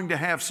not going to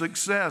have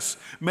success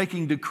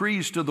making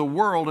decrees to the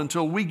world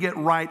until we get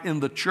right in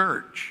the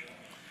church.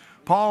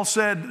 Paul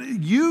said,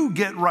 you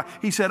get right.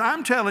 He said,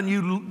 I'm telling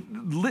you,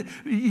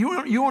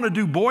 you want to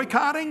do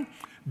boycotting?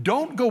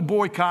 Don't go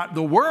boycott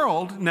the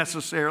world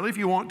necessarily. If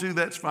you want to,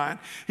 that's fine.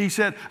 He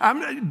said,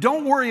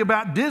 don't worry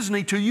about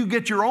Disney till you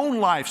get your own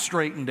life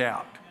straightened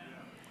out.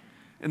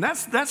 And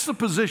that's the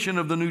position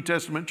of the New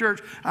Testament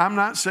church. I'm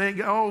not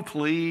saying, oh,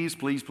 please,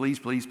 please, please,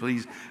 please,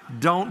 please,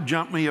 don't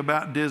jump me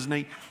about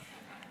Disney.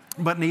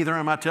 But neither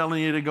am I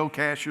telling you to go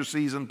cash your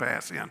season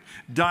pass in.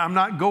 I'm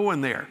not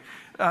going there.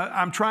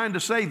 I'm trying to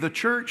say the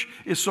church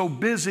is so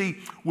busy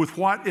with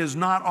what is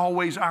not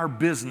always our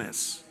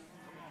business,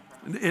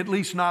 at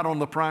least not on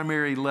the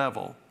primary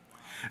level.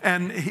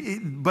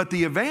 But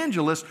the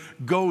evangelist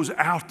goes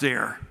out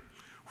there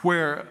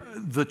where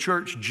the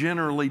church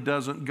generally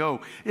doesn't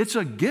go. It's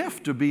a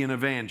gift to be an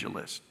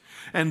evangelist.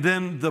 And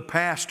then the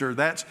pastor,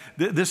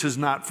 this is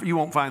not, you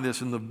won't find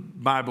this in the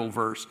Bible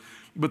verse,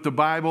 but the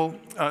Bible,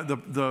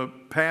 the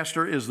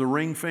pastor is the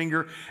ring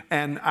finger,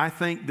 and I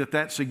think that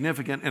that's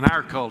significant in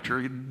our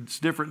culture. It's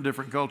different in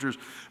different cultures,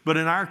 but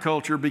in our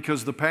culture,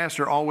 because the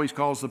pastor always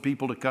calls the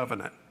people to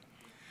covenant.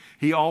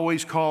 He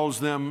always calls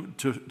them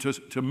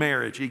to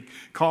marriage. He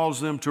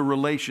calls them to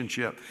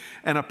relationship.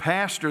 And a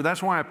pastor,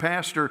 that's why a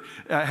pastor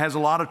has a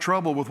lot of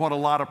trouble with what a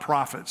lot of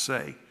prophets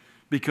say.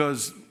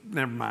 Because,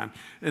 never mind.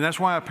 And that's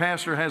why a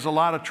pastor has a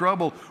lot of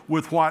trouble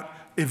with what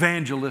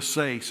evangelists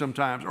say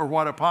sometimes, or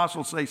what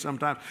apostles say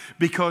sometimes,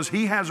 because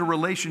he has a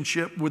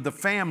relationship with the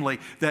family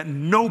that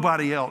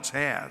nobody else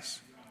has.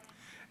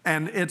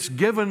 And it's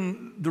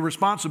given, the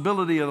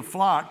responsibility of the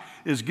flock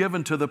is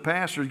given to the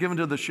pastor, given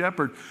to the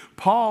shepherd.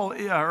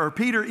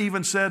 Peter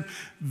even said,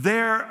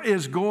 there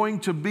is going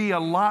to be a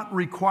lot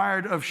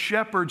required of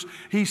shepherds.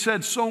 He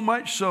said so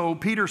much so,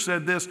 Peter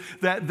said this,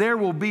 that there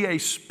will be a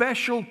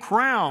special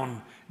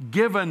crown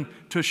given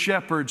to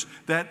shepherds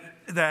that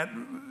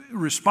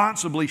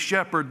responsibly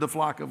shepherd the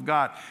flock of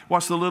God.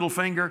 What's the little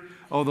finger?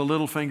 Oh, the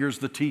little finger's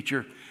the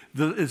teacher.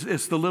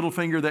 It's the little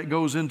finger that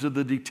goes into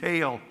the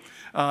detail.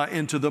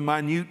 Into the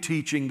minute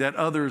teaching that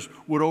others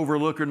would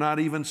overlook or not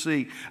even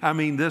see. I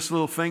mean, this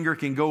little finger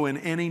can go in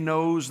any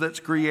nose that's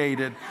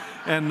created.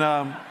 And,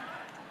 I've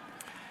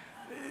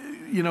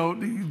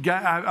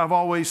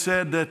always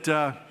said that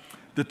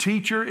the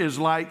teacher is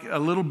like a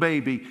little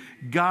baby.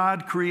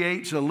 God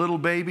creates a little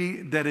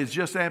baby that is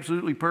just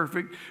absolutely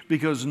perfect,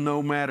 because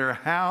no matter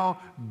how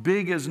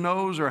big his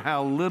nose or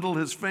how little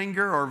his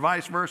finger or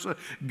vice versa,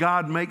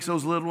 God makes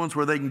those little ones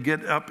where they can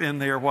get up in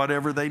there,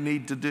 whatever they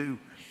need to do.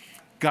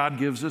 God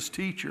gives us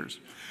teachers.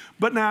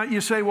 But now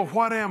you say, well,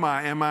 what am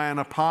I? Am I an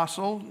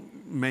apostle?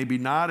 Maybe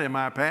not. Am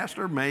I a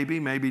pastor? Maybe,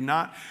 maybe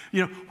not.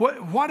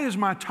 What is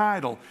my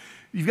title?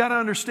 You've got to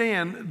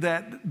understand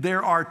that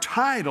there are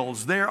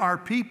titles. There are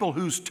people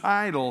whose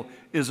title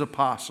is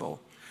apostle.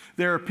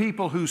 There are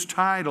people whose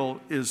title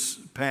is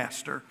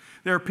pastor.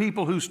 There are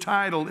people whose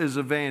title is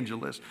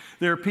evangelist.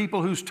 There are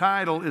people whose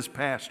title is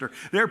pastor.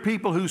 There are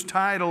people whose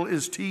title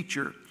is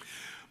teacher.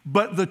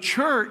 But the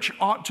church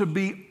ought to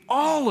be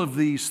all of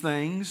these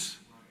things,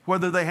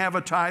 whether they have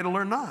a title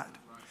or not.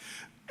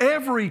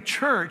 Every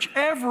church,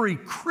 every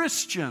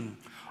Christian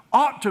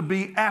ought to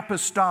be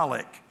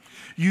apostolic.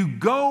 You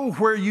go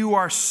where you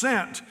are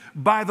sent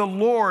by the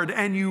Lord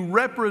and you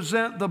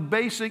represent the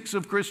basics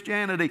of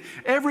Christianity.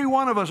 Every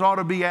one of us ought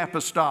to be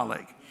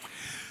apostolic.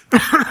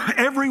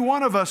 Every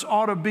one of us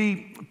ought to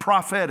be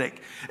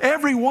prophetic.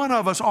 Every one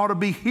of us ought to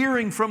be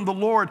hearing from the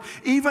Lord,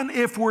 even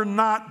if we're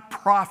not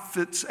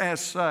prophets as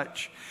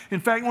such. In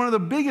fact, one of the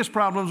biggest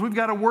problems we've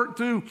got to work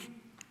through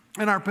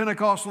in our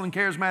Pentecostal and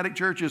charismatic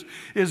churches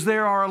is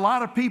there are a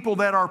lot of people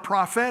that are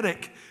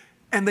prophetic,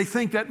 and they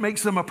think that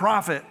makes them a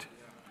prophet.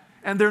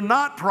 And they're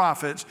not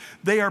prophets.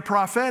 They are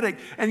prophetic.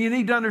 And you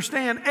need to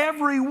understand,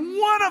 every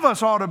one of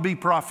us ought to be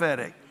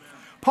prophetic.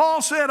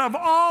 Paul said, of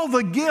all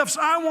the gifts,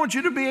 I want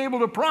you to be able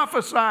to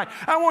prophesy.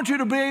 I want you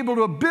to be able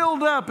to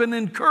build up and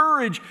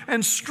encourage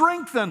and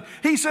strengthen.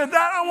 He said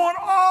that I want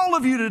all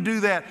of you to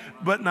do that.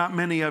 But not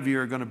many of you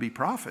are going to be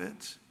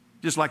prophets.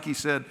 Just like he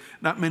said,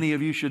 not many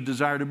of you should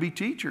desire to be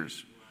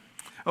teachers.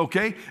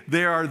 Okay,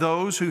 there are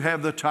those who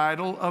have the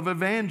title of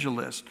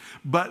evangelist,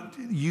 but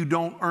you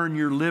don't earn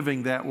your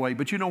living that way.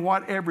 But you know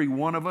what? Every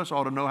one of us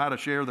ought to know how to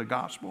share the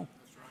gospel.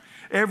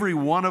 Every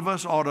one of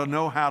us ought to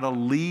know how to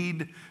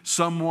lead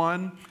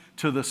someone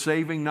to the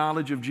saving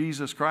knowledge of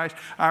Jesus Christ.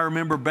 I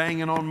remember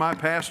banging on my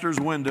pastor's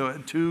window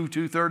at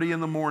 2:30 in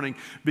the morning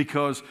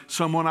because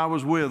someone I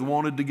was with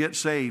wanted to get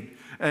saved.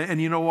 And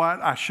you know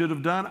what I should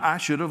have done? I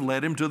should have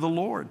led him to the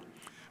Lord.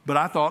 But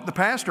I thought the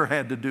pastor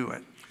had to do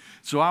it.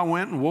 So I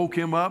went and woke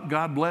him up,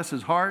 God bless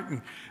his heart,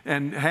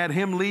 and had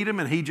him lead him,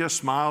 and he just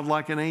smiled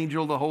like an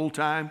angel the whole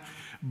time.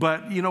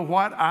 But you know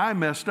what? I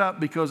messed up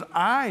because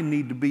I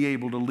need to be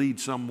able to lead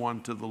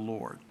someone to the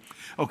Lord.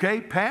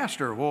 Okay,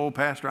 pastor. Whoa,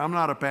 pastor, I'm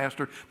not a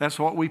pastor. That's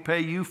what we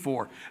pay you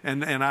for.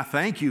 And I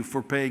thank you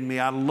for paying me.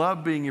 I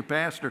love being your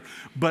pastor.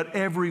 But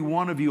every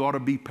one of you ought to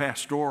be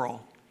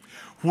pastoral.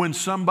 When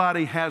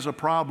somebody has a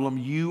problem,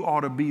 you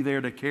ought to be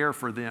there to care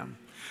for them.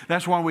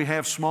 That's why we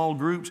have small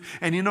groups.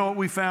 And you know what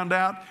we found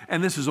out?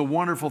 And this is a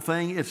wonderful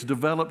thing. It's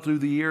developed through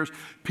the years.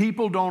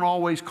 People don't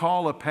always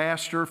call a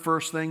pastor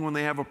first thing when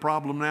they have a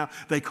problem now.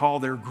 They call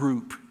their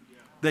group.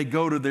 They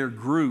go to their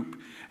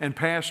group. And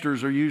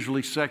pastors are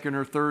usually second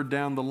or third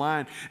down the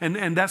line.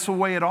 And that's the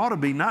way it ought to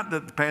be. Not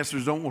that the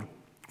pastors don't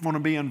want to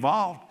be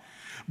involved,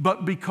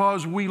 but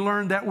because we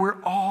learned that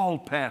we're all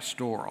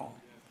pastoral.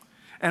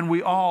 And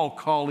we all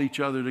call each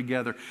other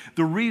together.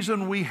 The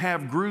reason we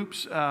have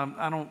groups,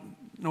 I don't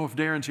know if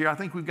Darren's here. I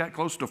think we've got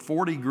close to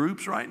 40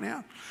 groups right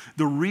now.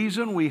 The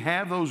reason we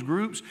have those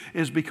groups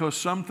is because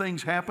some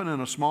things happen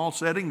in a small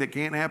setting that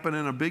can't happen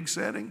in a big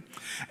setting.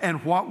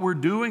 And what we're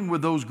doing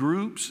with those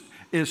groups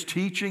is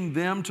teaching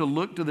them to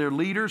look to their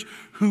leaders,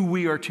 who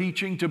we are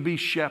teaching to be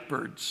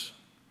shepherds.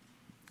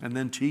 And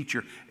then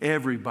teacher,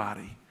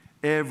 everybody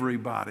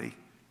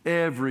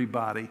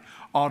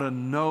ought to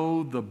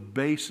know the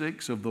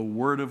basics of the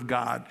Word of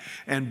God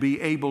and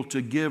be able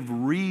to give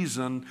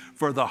reason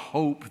for the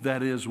hope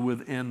that is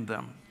within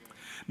them.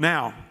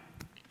 Now,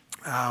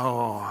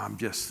 I'm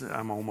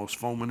almost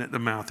foaming at the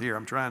mouth here.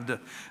 I'm trying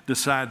to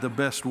decide the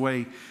best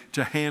way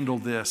to handle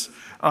this.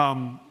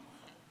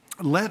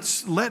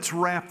 Let's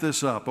wrap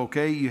this up,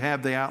 okay? You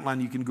have the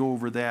outline. You can go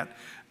over that.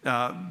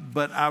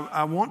 But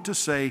I want to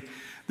say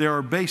there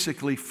are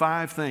basically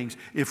 5 things.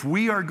 If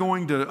we are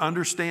going to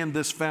understand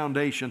this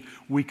foundation,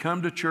 we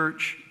come to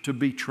church to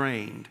be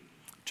trained,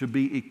 to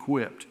be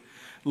equipped.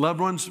 Loved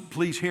ones,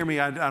 please hear me.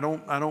 I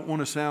don't want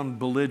to sound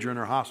belligerent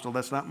or hostile.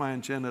 That's not my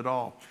intent at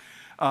all.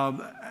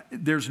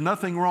 There's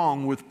nothing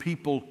wrong with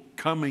people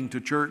coming to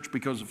church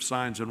because of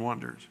signs and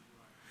wonders.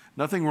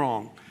 Nothing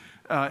wrong.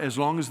 As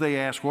long as they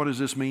ask, what does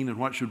this mean and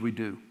what should we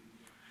do?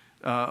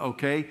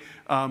 Okay?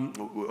 A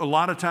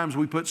lot of times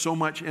we put so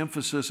much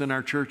emphasis in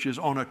our churches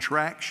on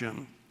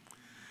attraction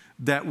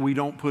that we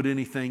don't put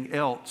anything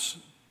else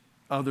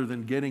other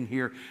than getting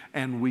here,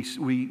 and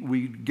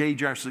we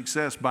gauge our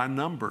success by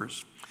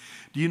numbers.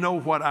 Do you know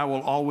what I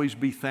will always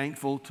be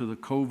thankful to the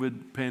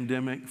COVID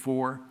pandemic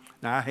for?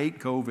 Now, I hate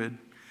COVID.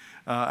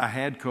 I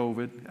had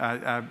COVID.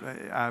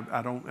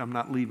 I'm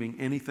not leaving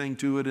anything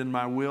to it in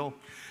my will.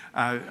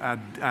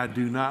 I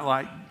do not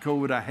like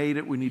COVID. I hate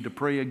it. We need to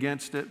pray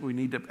against it. We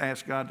need to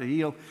ask God to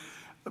heal.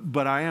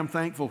 But I am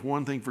thankful for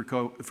one thing for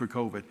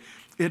COVID.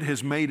 It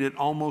has made it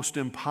almost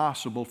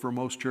impossible for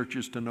most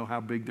churches to know how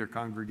big their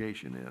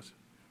congregation is.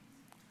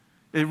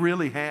 It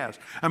really has.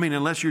 I mean,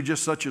 unless you're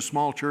just such a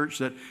small church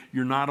that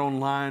you're not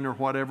online or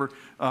whatever.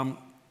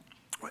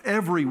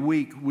 Every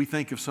week we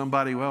think of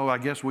somebody, well, I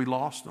guess we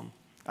lost them.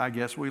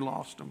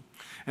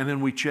 And then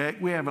we check.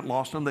 We haven't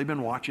lost them. They've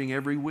been watching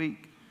every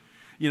week.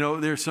 You know,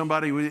 there's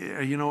somebody,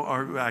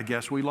 or I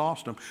guess we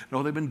lost them.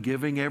 No, they've been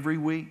giving every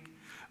week.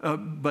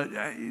 But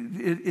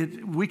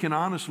we can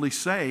honestly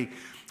say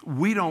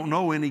we don't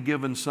know any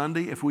given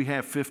Sunday if we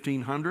have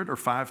 1,500 or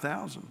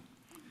 5,000.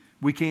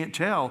 We can't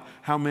tell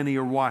how many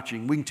are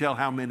watching. We can tell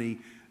how many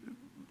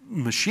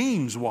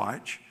machines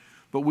watch,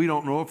 but we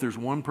don't know if there's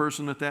one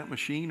person at that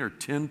machine or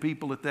 10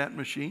 people at that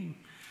machine.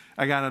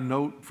 I got a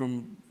note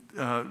from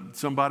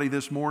somebody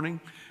this morning,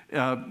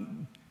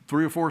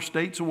 3 or 4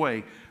 states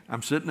away.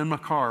 I'm sitting in my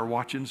car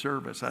watching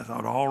service. I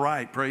thought, all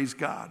right, praise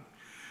God.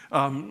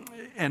 And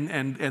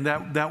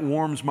that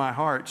warms my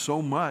heart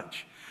so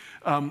much.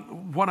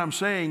 What I'm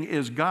saying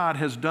is God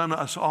has done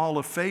us all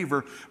a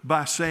favor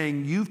by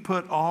saying, you've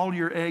put all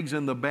your eggs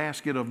in the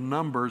basket of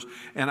numbers,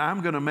 and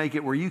I'm going to make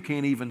it where you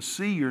can't even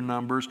see your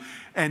numbers.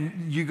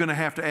 And you're going to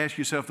have to ask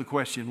yourself the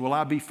question, will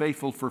I be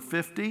faithful for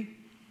 50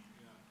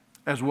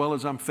 as well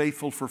as I'm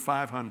faithful for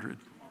 500?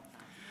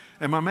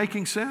 Am I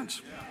making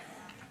sense?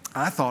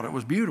 I thought it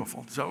was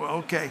beautiful. So,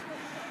 okay.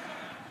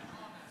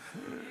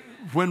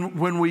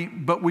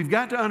 But we've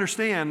got to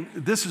understand,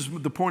 this is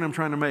the point I'm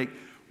trying to make.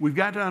 We've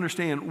got to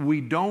understand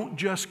we don't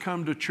just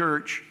come to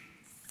church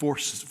for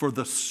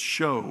the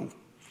show.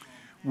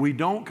 We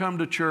don't come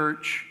to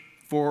church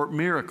for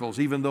miracles,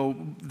 even though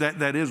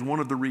that is one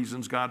of the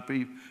reasons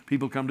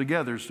people come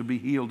together is to be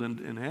healed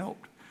and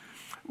helped.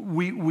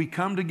 We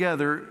come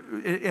together,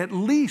 at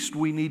least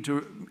we need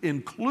to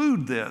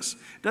include this.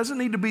 It doesn't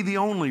need to be the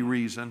only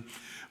reason,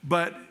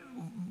 but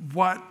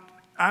what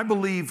I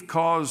believe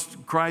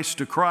caused Christ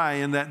to cry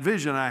in that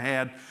vision I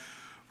had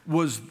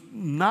was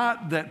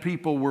not that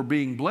people were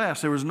being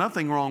blessed. There was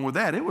nothing wrong with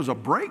that. It was a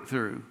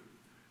breakthrough.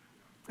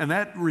 And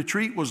that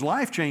retreat was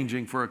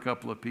life-changing for a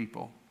couple of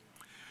people.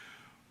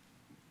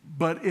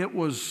 But it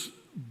was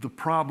the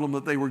problem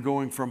that they were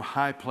going from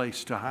high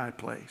place to high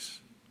place.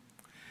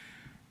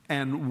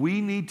 And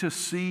we need to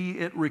see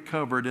it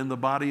recovered in the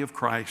body of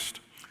Christ,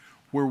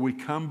 where we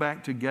come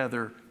back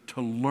together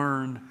to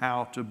learn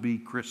how to be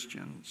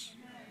Christians.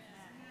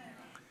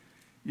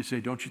 You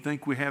say, don't you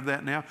think we have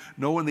that now?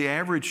 No, in the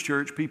average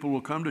church, people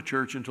will come to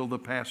church until the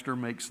pastor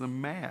makes them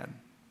mad.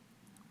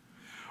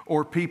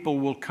 Or people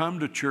will come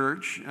to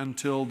church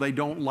until they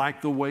don't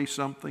like the way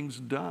something's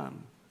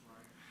done.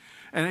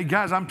 And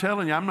guys, I'm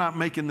telling you, I'm not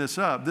making this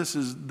up. This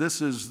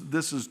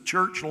is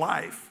church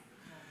life.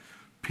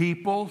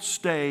 People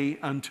stay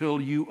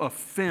until you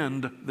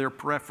offend their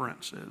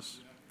preferences.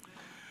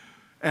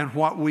 And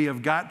what we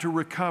have got to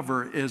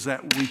recover is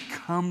that we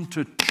come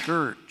to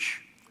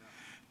church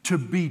to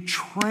be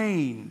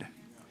trained,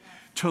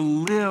 to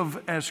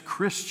live as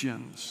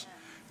Christians,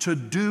 to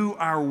do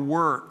our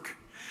work.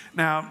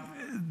 Now,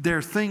 there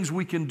are things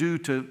we can do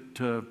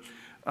to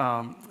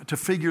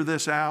figure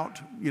this out.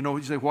 You know,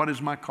 you say, what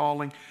is my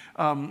calling?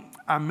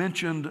 I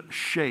mentioned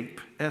SHAPE,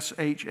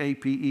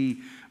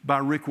 S-H-A-P-E, by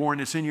Rick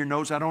Warren. It's in your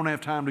notes. I don't have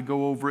time to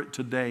go over it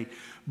today.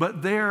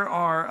 But there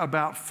are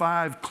about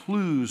 5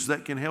 clues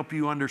that can help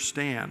you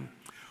understand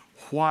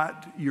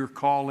what your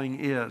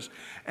calling is.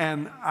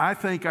 And I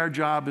think our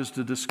job is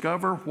to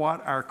discover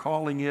what our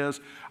calling is,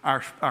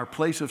 our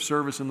place of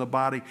service in the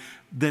body,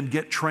 then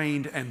get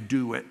trained and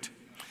do it.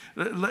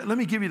 Let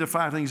me give you the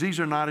 5 things. These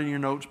are not in your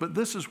notes, but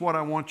this is what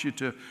I want you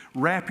to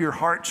wrap your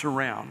hearts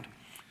around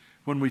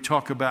when we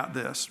talk about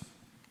this.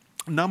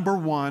 Number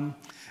 1,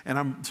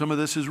 and some of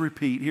this is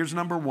repeat. Here's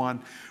number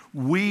 1.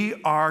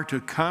 We are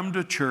to come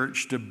to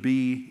church to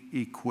be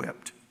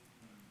equipped.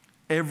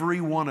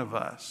 Every one of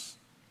us.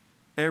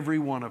 Every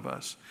one of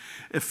us.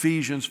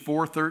 Ephesians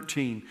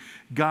 4:13.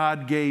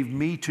 God gave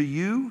me to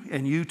you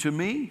and you to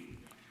me.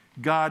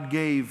 God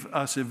gave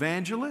us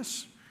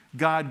evangelists.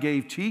 God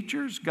gave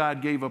teachers.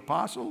 God gave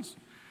apostles.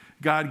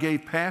 God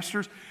gave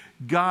pastors.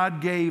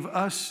 God gave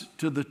us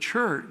to the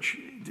church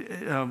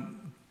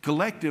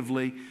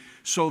collectively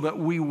so that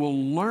we will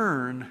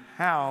learn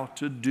how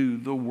to do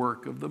the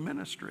work of the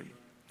ministry.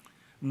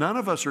 None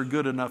of us are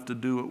good enough to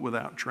do it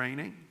without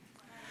training.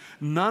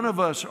 None of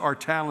us are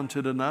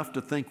talented enough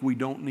to think we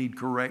don't need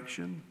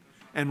correction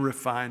and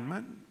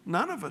refinement.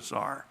 None of us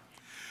are.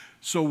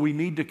 So we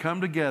need to come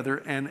together,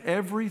 and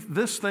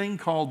this thing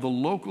called the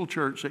local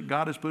church that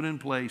God has put in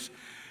place,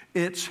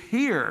 it's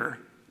here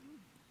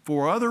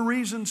for other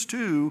reasons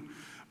too,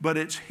 but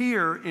it's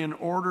here in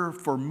order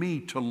for me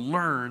to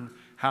learn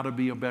how to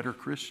be a better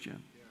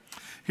Christian.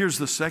 Here's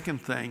the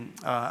second thing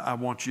I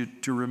want you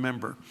to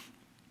remember.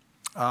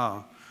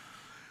 I'll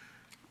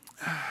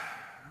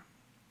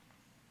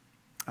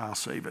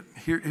save it.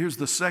 Here's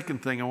the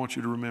second thing I want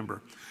you to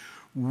remember.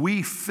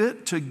 We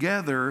fit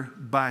together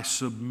by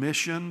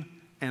submission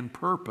and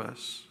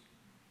purpose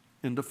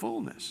into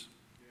fullness.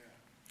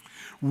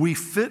 We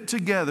fit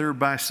together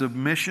by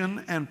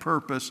submission and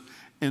purpose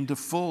into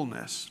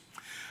fullness.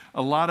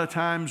 A lot of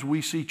times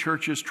we see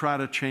churches try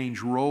to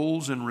change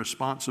roles and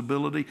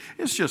responsibility.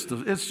 It's just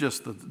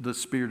the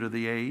spirit of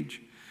the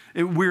age.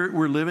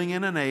 We're living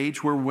in an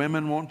age where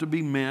women want to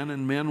be men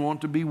and men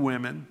want to be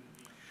women.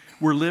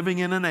 We're living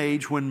in an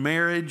age when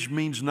marriage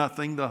means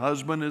nothing. The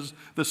husband is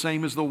the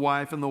same as the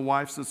wife, and the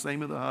wife's the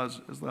same as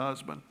the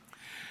husband.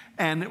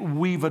 And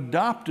we've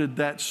adopted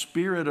that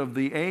spirit of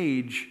the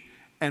age,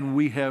 and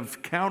we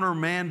have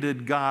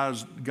countermanded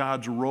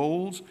God's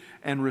roles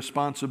and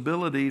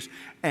responsibilities.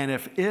 And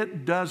if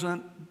it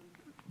doesn't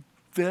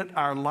fit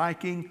our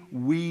liking,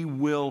 we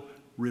will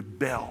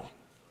rebel.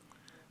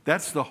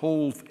 That's the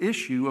whole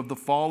issue of the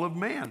fall of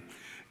man.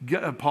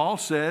 Paul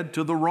said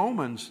to the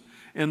Romans,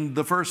 in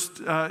the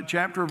first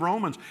chapter of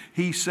Romans,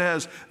 he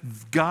says,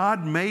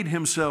 God made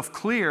himself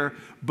clear,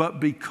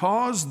 but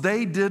because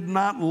they did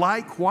not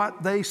like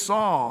what they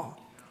saw,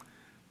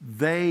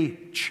 they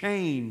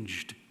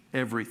changed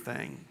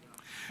everything.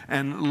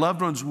 And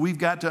loved ones, we've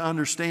got to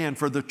understand,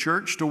 for the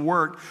church to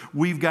work,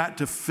 we've got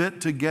to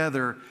fit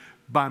together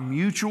by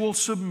mutual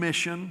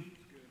submission,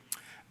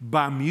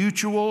 by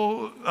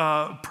mutual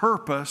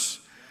purpose,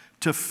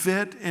 to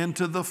fit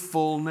into the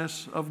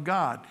fullness of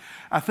God.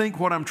 I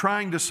think what I'm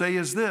trying to say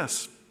is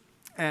this,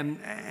 and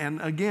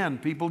again,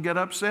 people get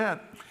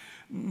upset,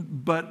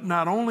 but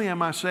not only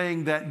am I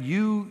saying that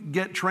you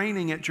get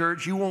training at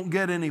church, you won't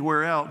get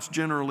anywhere else,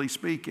 generally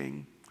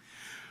speaking,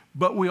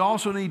 but we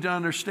also need to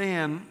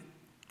understand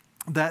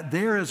that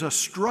there is a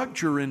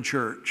structure in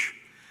church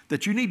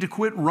that you need to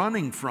quit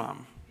running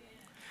from.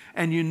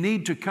 And you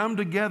need to come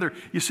together.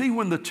 You see,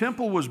 when the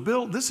temple was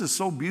built, this is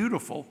so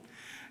beautiful.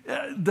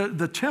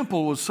 The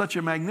temple was such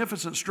a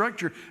magnificent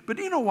structure, but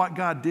you know what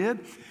God did?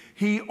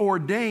 He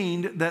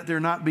ordained that there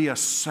not be a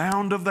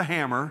sound of the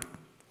hammer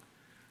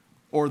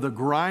or the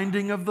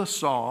grinding of the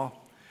saw.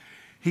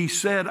 He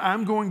said,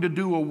 I'm going to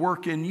do a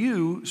work in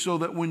you so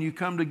that when you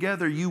come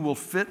together, you will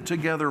fit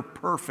together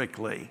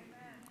perfectly.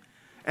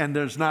 And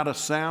there's not a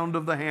sound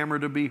of the hammer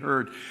to be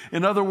heard.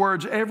 In other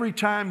words, every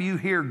time you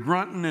hear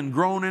grunting and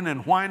groaning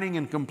and whining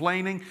and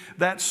complaining,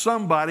 that's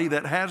somebody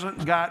that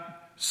hasn't got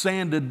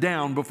sanded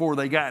down before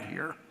they got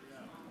here.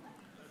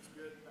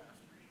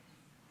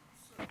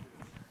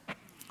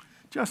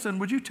 Justin,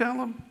 would you tell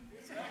them?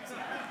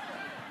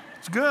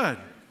 It's good.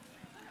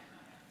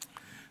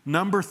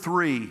 Number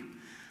 3,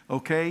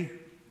 okay,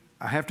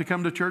 I have to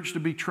come to church to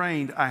be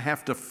trained. I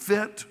have to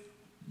fit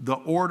the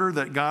order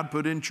that God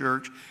put in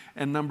church.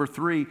 And number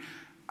three,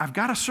 I've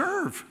got to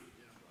serve.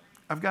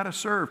 I've got to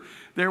serve.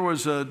 There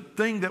was a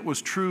thing that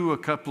was true a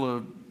couple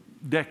of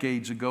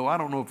decades ago. I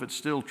don't know if it's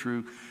still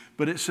true,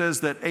 but it says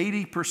that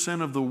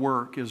 80% of the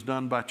work is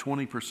done by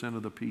 20%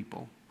 of the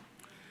people.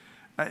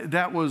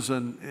 That was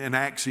an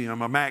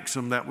axiom, a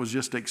maxim that was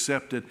just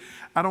accepted.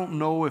 I don't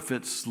know if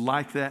it's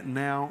like that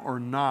now or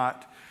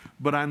not,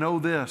 but I know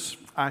this.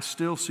 I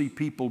still see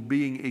people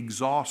being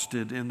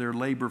exhausted in their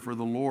labor for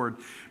the Lord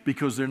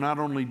because they're not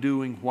only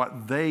doing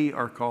what they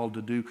are called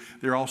to do,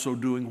 they're also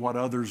doing what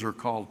others are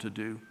called to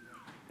do.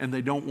 And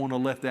they don't want to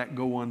let that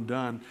go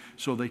undone,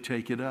 so they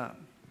take it up.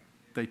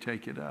 They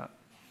take it up.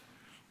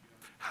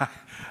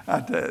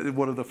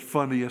 One of the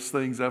funniest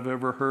things I've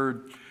ever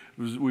heard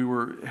was we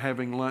were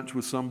having lunch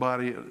with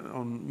somebody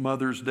on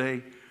Mother's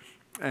Day,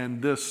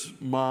 and this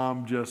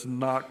mom just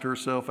knocked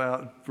herself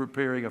out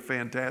preparing a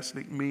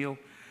fantastic meal.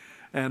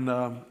 And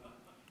I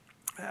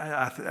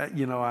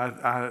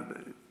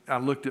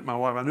looked at my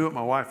wife. I knew what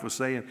my wife was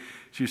saying.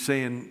 She was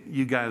saying,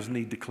 "You guys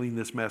need to clean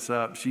this mess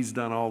up. She's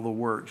done all the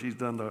work. She's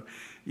done the,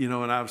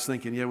 and I was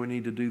thinking, yeah, we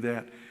need to do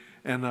that."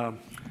 And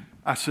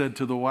I said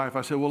to the wife,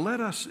 I said, "Well,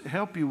 let us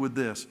help you with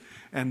this."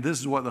 And this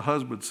is what the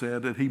husband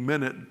said, and he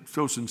meant it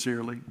so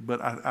sincerely, but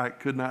I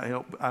could not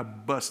help. I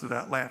busted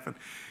out laughing.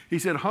 He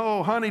said,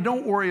 "Oh, honey,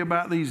 don't worry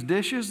about these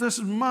dishes. This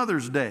is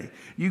Mother's Day.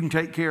 You can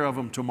take care of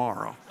them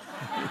tomorrow."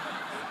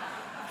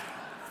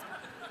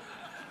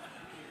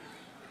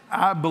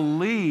 I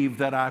believe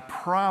that I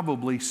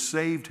probably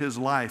saved his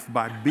life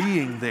by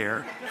being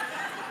there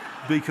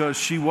because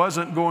she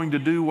wasn't going to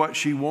do what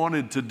she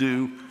wanted to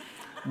do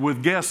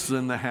with guests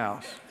in the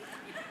house.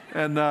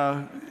 And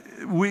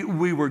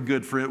we were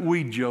good for it.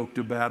 We joked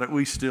about it.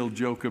 We still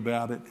joke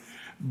about it.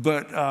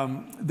 But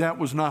that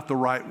was not the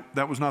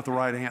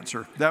right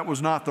answer. That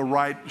was not the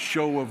right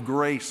show of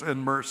grace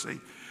and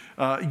mercy.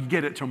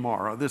 Get it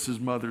tomorrow. This is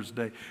Mother's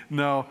Day.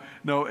 No.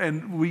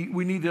 And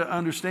we need to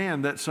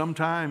understand that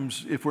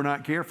sometimes, if we're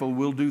not careful,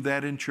 we'll do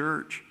that in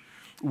church.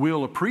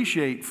 We'll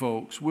appreciate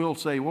folks. We'll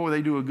say, "Well,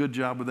 they do a good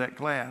job with that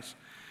class."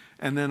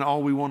 And then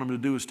all we want them to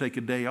do is take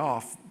a day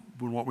off,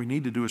 when what we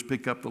need to do is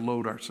pick up the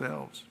load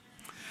ourselves.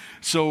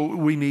 So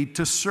we need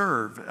to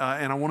serve.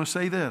 And I want to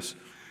say this.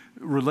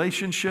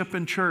 Relationship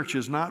in church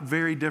is not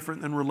very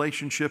different than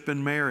relationship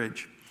in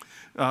marriage.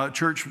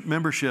 Church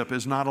membership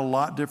is not a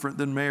lot different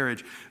than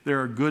marriage. There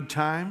are good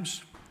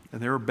times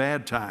and there are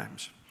bad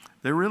times.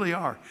 There really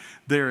are.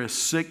 There is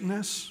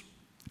sickness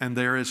and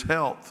there is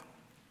health.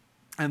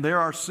 And there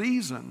are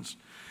seasons.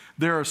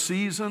 There are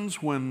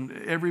seasons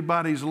when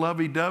everybody's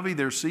lovey-dovey.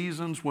 There are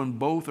seasons when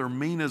both are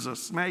mean as a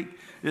snake,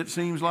 it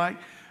seems like.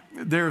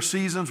 There are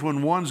seasons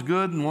when one's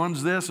good and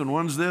one's this and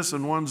one's this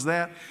and one's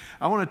that.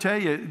 I want to tell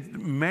you,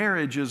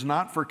 marriage is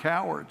not for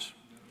cowards.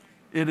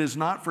 It is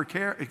not for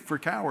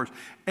cowards.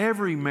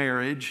 Every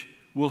marriage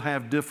will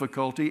have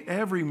difficulty.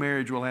 Every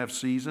marriage will have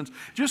seasons.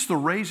 Just the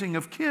raising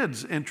of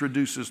kids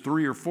introduces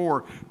 3 or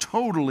 4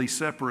 totally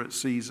separate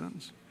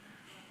seasons.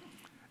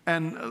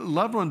 And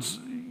loved ones,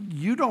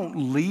 you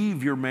don't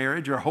leave your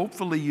marriage, or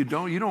hopefully you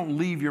don't. You don't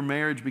leave your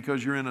marriage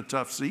because you're in a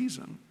tough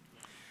season.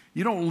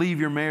 You don't leave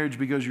your marriage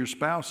because your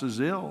spouse is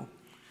ill.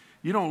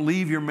 You don't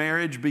leave your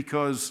marriage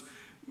because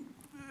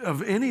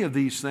of any of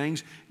these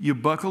things. You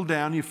buckle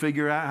down, you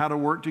figure out how to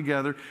work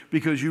together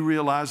because you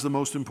realize the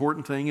most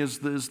important thing is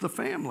the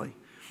family.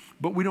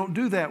 But we don't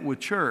do that with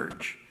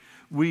church.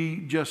 We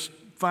just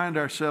find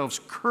ourselves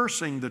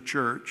cursing the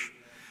church,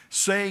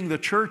 saying the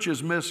church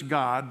has missed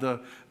God, the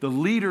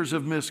leaders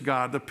have missed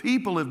God, the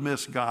people have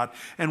missed God,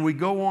 and we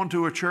go on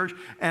to a church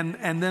and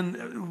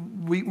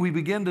then we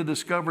begin to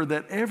discover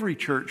that every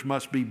church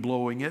must be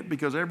blowing it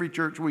because every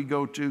church we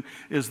go to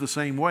is the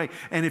same way.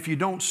 And if you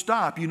don't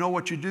stop, you know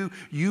what you do?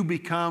 You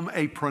become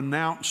a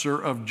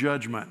pronouncer of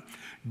judgment.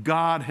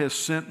 God has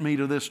sent me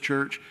to this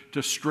church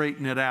to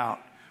straighten it out,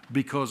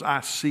 because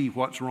I see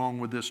what's wrong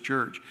with this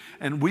church.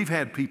 And we've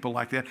had people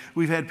like that.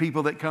 We've had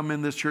people that come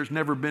in this church,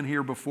 never been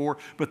here before,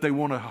 but they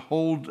want to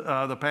hold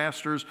the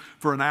pastors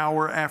for an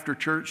hour after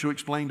church to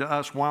explain to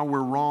us why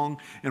we're wrong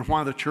and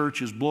why the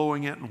church is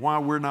blowing it and why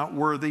we're not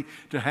worthy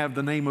to have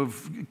the name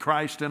of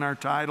Christ in our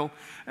title.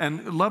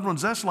 And loved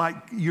ones, that's like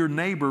your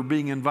neighbor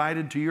being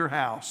invited to your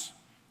house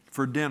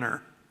for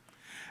dinner.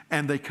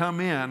 And they come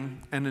in,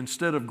 and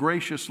instead of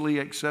graciously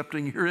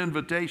accepting your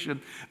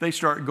invitation, they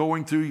start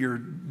going through your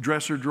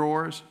dresser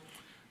drawers.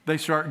 They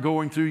start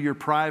going through your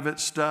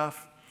private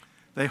stuff.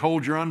 They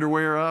hold your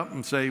underwear up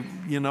and say,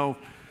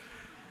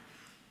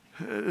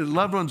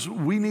 loved ones,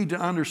 we need to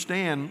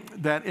understand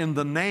that in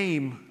the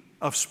name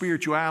of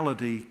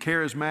spirituality,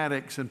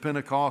 charismatics and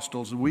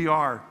Pentecostals, we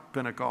are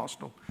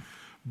Pentecostal,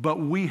 but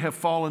we have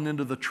fallen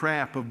into the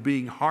trap of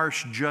being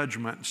harsh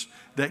judgments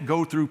that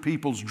go through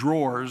people's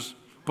drawers,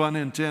 pun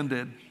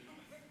intended.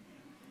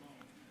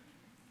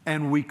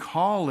 And we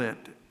call it,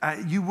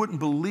 you wouldn't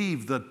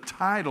believe the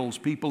titles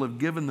people have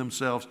given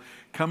themselves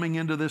coming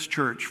into this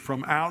church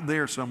from out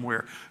there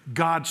somewhere.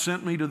 God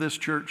sent me to this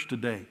church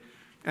today.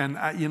 And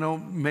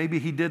maybe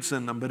He did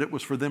send them, but it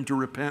was for them to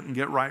repent and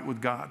get right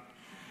with God.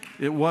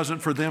 It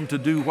wasn't for them to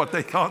do what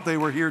they thought they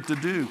were here to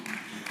do.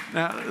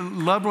 Now,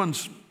 loved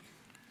ones,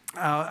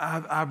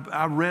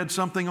 I read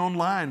something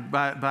online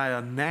by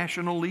a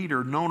national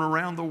leader known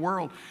around the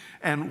world,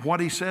 and what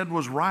he said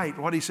was right.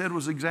 What he said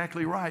was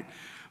exactly right.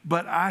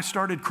 But I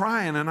started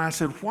crying, and I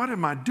said, what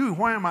am I doing?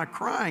 Why am I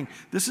crying?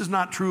 This is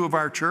not true of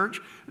our church.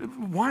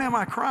 Why am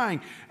I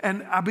crying?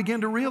 And I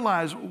began to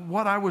realize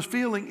what I was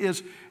feeling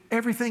is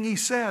everything he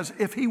says,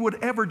 if he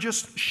would ever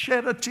just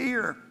shed a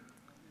tear,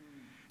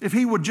 if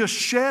he would just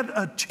shed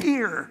a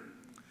tear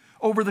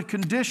over the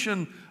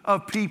condition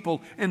of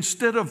people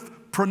instead of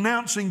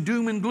pronouncing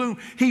doom and gloom.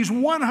 He's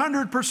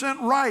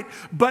 100% right,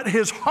 but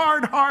his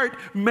hard heart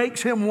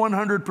makes him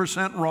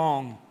 100%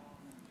 wrong.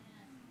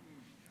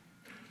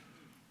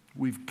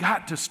 We've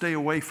got to stay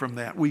away from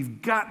that.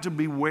 We've got to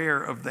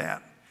beware of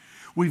that.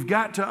 We've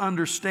got to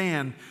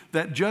understand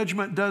that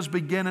judgment does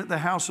begin at the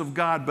house of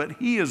God, but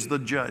He is the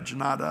judge,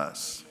 not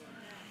us.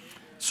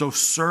 So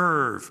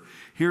serve.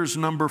 Here's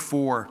number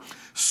 4.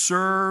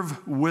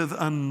 Serve with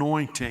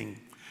anointing.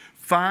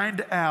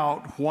 Find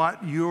out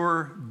what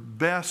your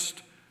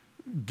best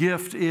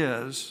gift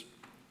is.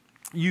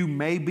 You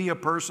may be a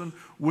person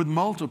with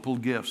multiple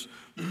gifts.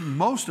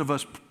 Most of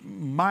us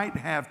might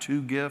have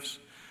 2 gifts.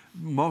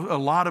 A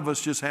lot of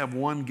us just have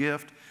 1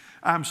 gift.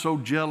 I'm so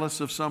jealous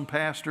of some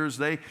pastors.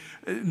 They,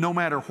 no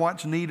matter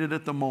what's needed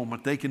at the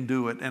moment, they can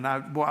do it. And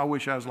I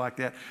wish I was like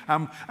that.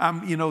 I'm,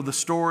 the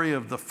story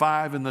of the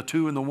 5 and the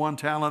 2 and the 1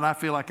 talent. I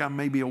feel like I'm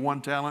maybe a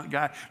 1 talent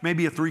guy,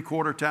 maybe a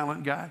 3/4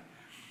 talent guy.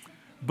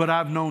 But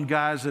I've known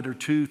guys that are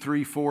 2,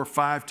 3, 4,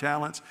 5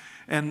 talents,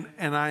 and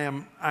I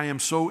am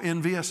so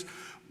envious.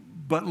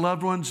 But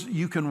loved ones,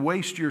 you can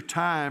waste your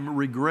time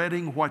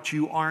regretting what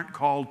you aren't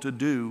called to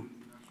do,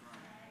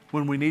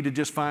 when we need to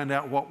just find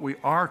out what we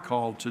are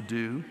called to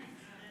do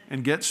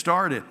and get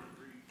started.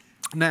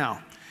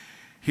 Now,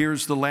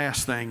 here's the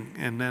last thing,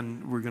 and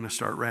then we're going to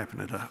start wrapping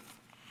it up.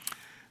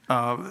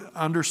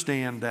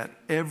 Understand that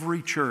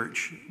every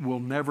church will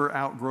never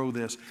outgrow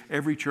this.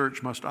 Every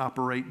church must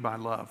operate by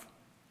love.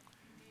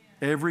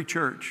 Every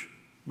church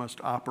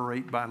must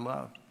operate by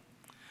love.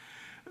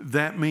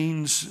 That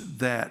means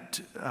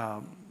that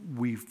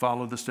we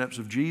follow the steps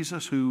of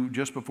Jesus, who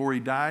just before He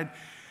died,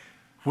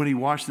 when He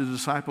washed the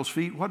disciples'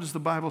 feet, what does the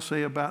Bible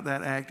say about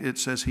that act? It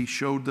says He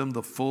showed them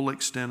the full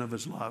extent of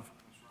His love.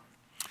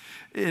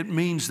 It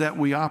means that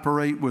we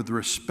operate with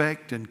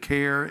respect and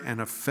care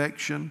and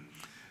affection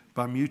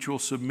by mutual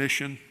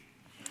submission.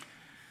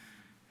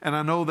 And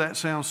I know that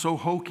sounds so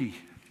hokey,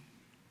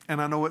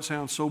 and I know it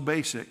sounds so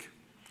basic.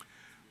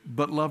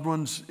 But loved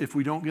ones, if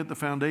we don't get the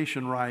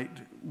foundation right,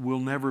 we'll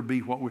never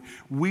be what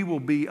we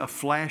will be a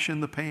flash in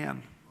the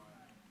pan.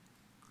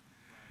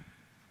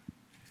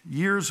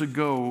 Years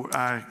ago,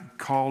 I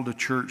called a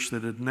church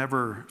that had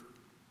never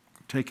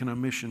taken a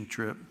mission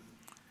trip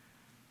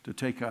to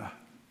take a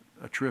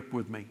trip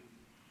with me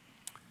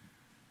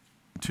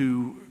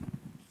to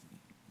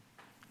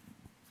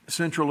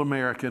Central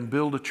America and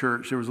build a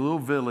church. There was a little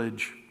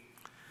village.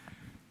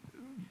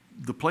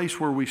 The place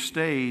where we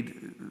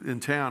stayed in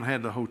town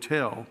had the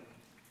hotel,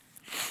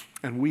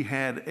 and we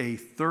had a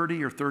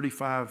 30 or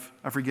 35,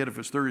 I forget if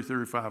it's 30 or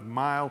 35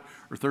 mile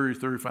or 30 or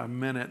 35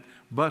 minute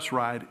bus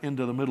ride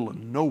into the middle of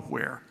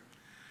nowhere.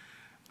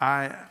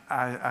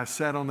 I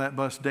sat on that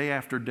bus day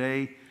after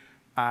day.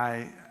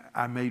 I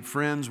made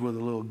friends with a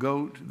little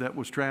goat that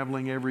was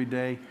traveling every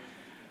day.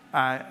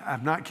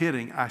 I'm not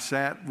kidding. I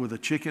sat with a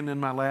chicken in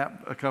my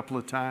lap a couple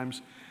of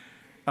times.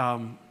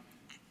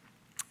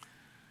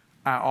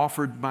 I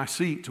offered my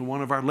seat to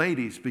one of our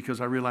ladies because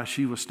I realized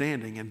she was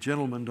standing, and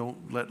gentlemen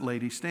don't let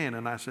ladies stand.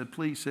 And I said,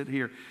 please sit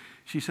here.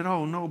 She said,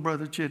 oh, no,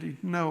 Brother Chitty,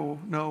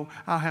 no,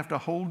 I'll have to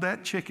hold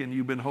that chicken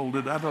you've been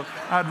holding.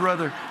 I'd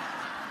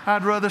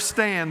rather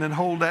stand than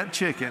hold that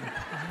chicken.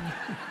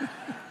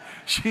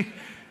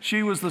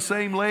 She was the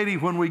same lady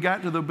when we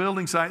got to the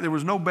building site. There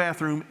was no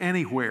bathroom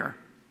anywhere.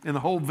 In the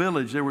whole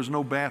village, there was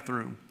no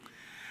bathroom.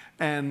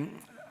 And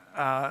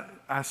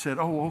I said,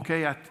 oh,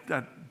 okay. I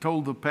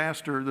told the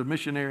pastor, the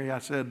missionary, I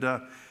said,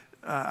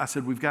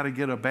 we've got to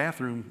get a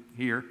bathroom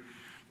here.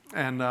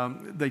 And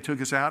they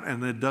took us out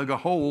and they dug a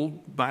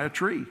hole by a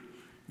tree.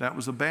 That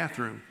was a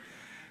bathroom.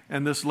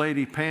 And this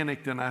lady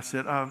panicked, and I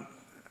said, I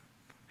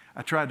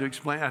tried to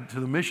explain to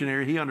the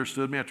missionary. He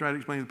understood me. I tried to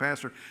explain to the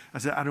pastor. I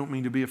said, I don't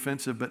mean to be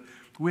offensive, but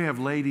we have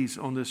ladies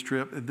on this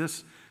trip.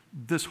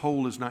 This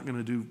hole is not going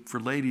to do for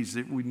ladies.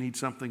 We need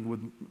something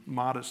with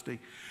modesty.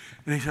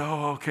 And he said,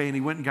 oh, okay. And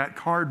he went and got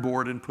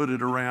cardboard and put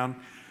it around.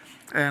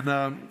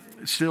 And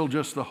still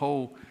just the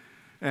hole.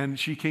 And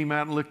she came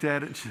out and looked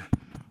at it and she said,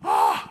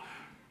 oh,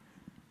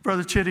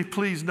 Brother Chitty,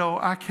 please no,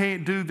 I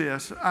can't do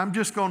this. I'm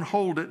just going to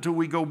hold it till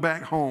we go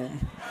back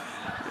home.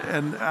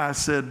 And I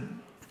said,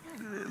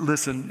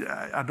 listen,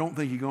 I don't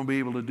think you're going to be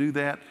able to do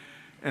that.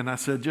 And I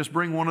said, just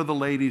bring one of the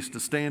ladies to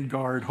stand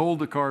guard, hold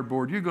the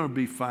cardboard. You're going to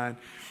be fine.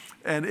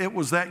 And it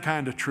was that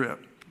kind of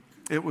trip.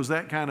 It was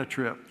that kind of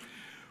trip.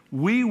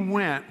 We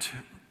went,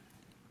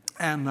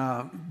 and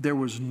there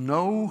was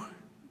no...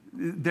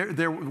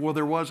 There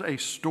was a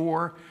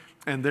store,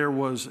 and there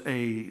was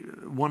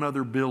one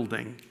other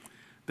building,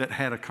 that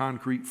had a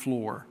concrete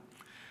floor.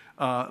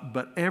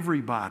 But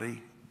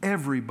everybody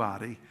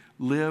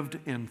lived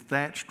in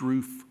thatched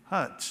roof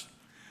huts.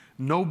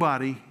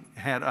 Nobody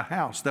had a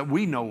house that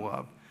we know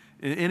of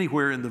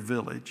anywhere in the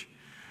village.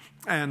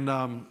 And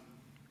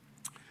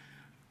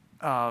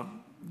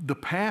the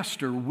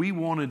pastor, we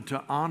wanted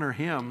to honor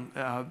him.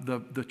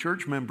 The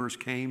church members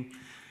came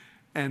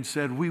and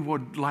said, we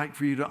would like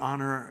for you to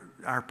honor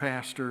our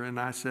pastor. And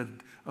I said,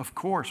 of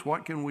course,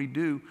 what can we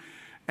do?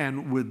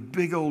 And with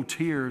big old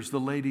tears, the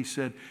lady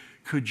said,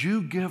 could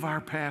you give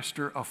our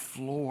pastor a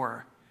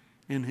floor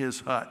in his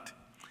hut?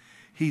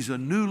 He's a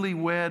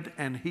newlywed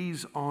and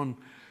he's on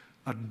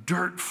a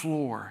dirt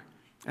floor.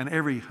 And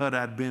every hut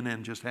I'd been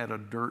in just had a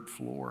dirt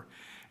floor.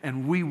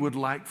 And we would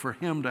like for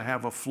him to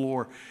have a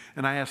floor.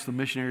 And I asked the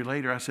missionary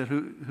later, I said,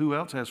 who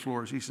else has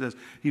floors? He says,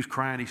 he's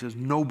crying. He says,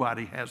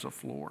 nobody has a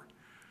floor.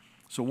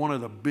 So one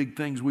of the big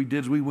things we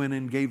did is we went in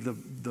and gave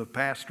the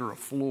pastor a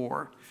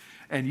floor.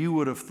 And you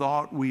would have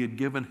thought we had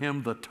given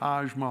him the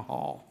Taj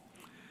Mahal.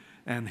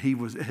 And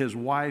his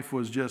wife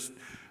was just,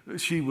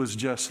 she was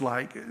just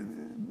like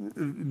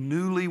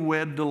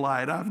newlywed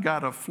delight. I've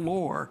got a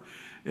floor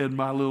in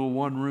my little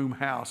one-room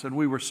house. And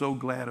we were so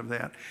glad of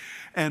that.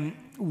 And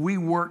we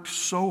worked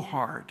so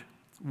hard.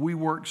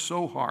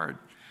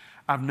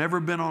 I've never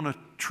been on a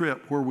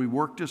trip where we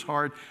worked as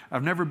hard.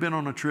 I've never been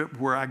on a trip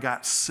where I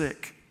got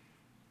sick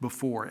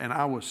before, and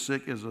I was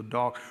sick as a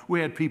dog.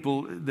 We had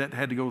people that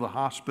had to go to the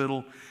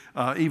hospital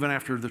even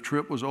after the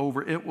trip was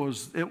over. It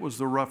was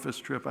the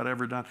roughest trip I'd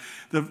ever done.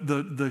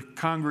 The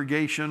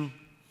congregation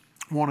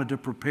wanted to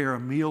prepare a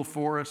meal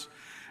for us,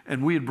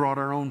 and we had brought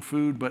our own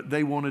food, but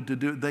they wanted to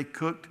do it. They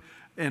cooked,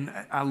 and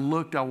I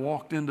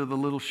walked into the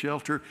little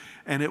shelter,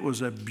 and it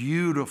was a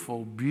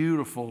beautiful,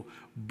 beautiful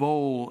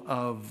bowl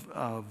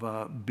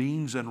of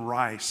beans and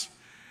rice.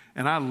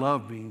 And I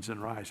love beans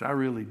and rice. I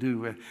really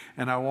do.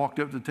 And I walked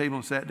up to the table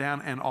and sat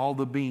down, and all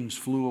the beans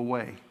flew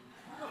away.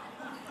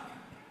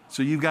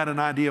 So you've got an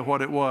idea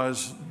what it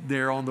was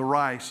there on the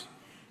rice.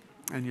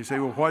 And you say,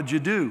 well, what'd you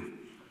do?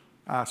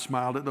 I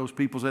smiled at those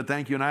people, said,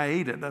 thank you, and I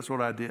ate it. That's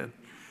what I did.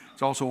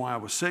 It's also why I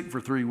was sick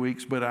for 3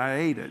 weeks, but I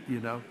ate it,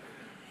 you know.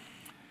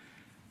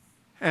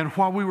 And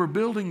while we were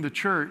building the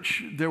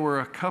church, there were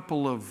a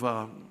couple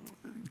of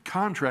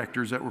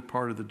contractors that were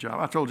part of the job.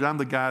 I told you I'm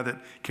the guy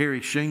that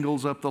carries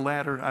shingles up the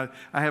ladder.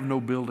 I have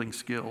no building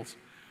skills.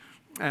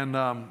 And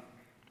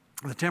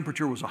the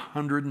temperature was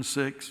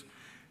 106.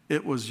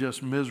 It was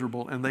just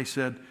miserable. And they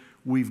said,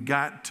 we've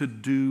got to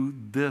do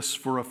this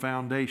for a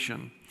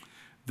foundation.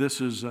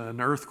 This is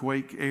an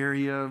earthquake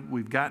area.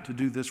 We've got to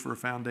do this for a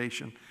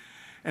foundation.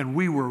 And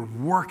we were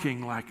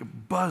working like a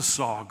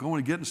buzzsaw, going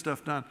and getting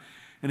stuff done.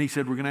 And he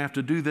said, we're going to have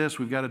to do this.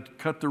 We've got to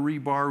cut the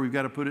rebar. We've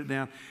got to put it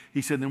down.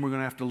 He said, then we're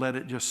going to have to let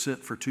it just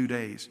sit for 2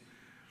 days.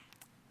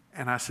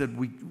 And I said,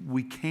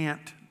 we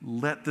can't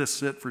let this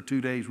sit for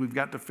 2 days. We've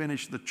got to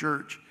finish the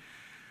church.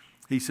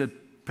 He said,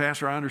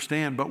 Pastor, I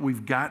understand, but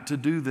we've got to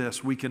do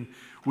this. We can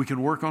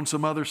work on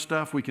some other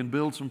stuff. We can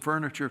build some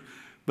furniture.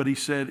 But he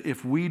said,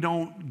 if we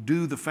don't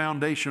do the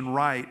foundation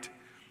right,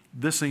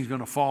 this thing's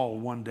going to fall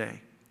one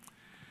day.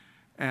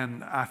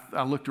 And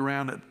I looked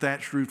around at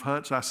thatched roof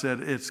huts. I said,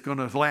 it's going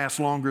to last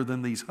longer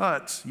than these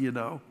huts, you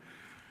know.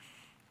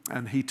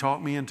 And he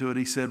talked me into it.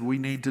 He said, we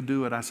need to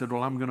do it. I said,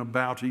 well, I'm going to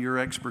bow to your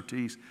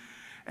expertise.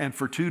 And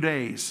for 2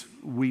 days,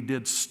 we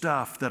did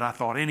stuff that I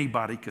thought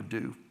anybody could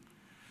do.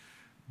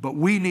 But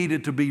we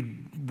needed to be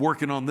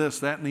working on this,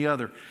 that, and the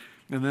other.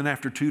 And then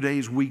after 2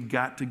 days, we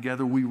got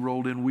together. We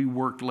rolled in. We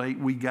worked late.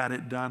 We got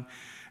it done.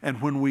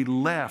 And when we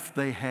left,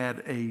 they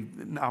had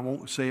I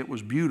won't say it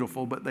was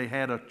beautiful, but they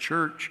had a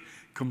church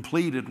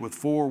completed with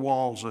 4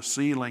 walls, a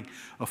ceiling,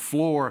 a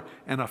floor,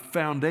 and a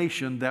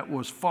foundation that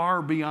was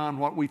far beyond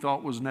what we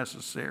thought was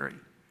necessary.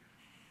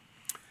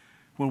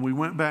 When we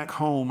went back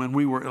home, and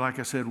we were, like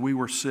I said, we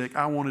were sick.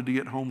 I wanted to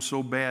get home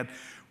so bad.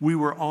 We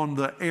were on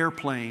the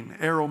airplane,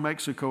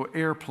 Aeromexico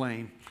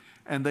airplane,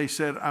 and they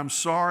said, I'm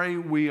sorry,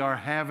 we are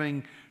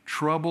having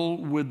trouble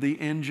with the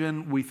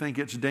engine. We think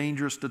it's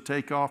dangerous to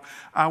take off.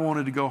 I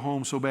wanted to go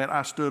home so bad.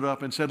 I stood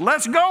up and said,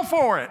 let's go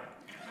for it.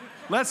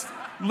 Let's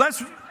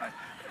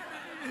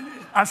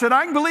I said,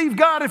 I can believe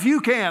God if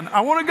you can.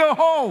 I want to go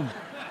home.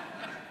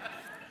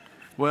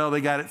 Well, they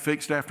got it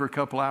fixed after a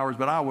couple hours,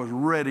 but I was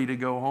ready to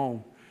go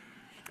home.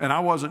 And I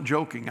wasn't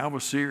joking. I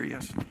was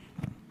serious.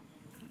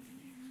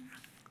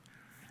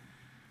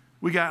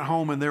 We got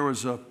home, and there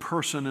was a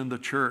person in the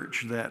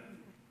church that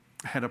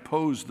had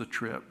opposed the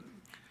trip.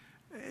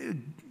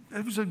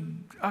 It was a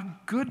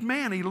good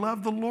man. He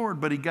loved the Lord,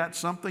 but he got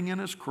something in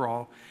his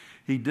craw.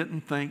 He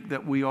didn't think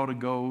that we ought to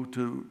go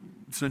to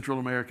Central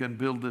America and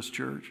build this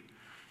church.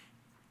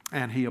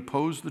 And he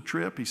opposed the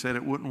trip. He said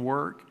it wouldn't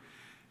work.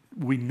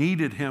 We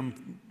needed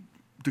him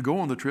to go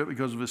on the trip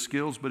because of his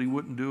skills, but he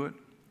wouldn't do it.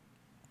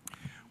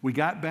 We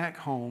got back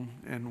home,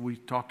 and we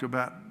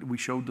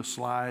showed the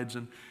slides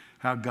and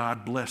how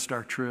God blessed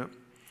our trip.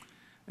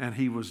 And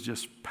he was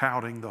just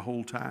pouting the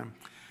whole time.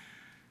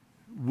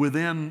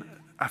 Within,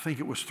 I think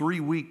it was 3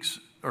 weeks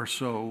or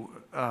so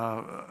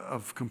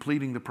of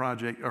completing the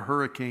project, a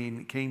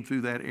hurricane came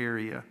through that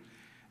area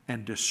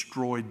and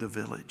destroyed the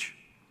village.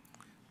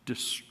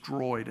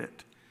 Destroyed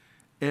it.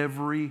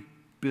 Every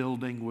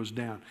building was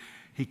down.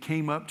 He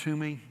came up to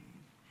me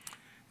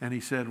and he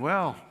said,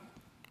 well,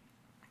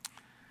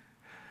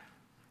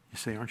 you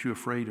say, aren't you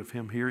afraid of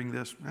him hearing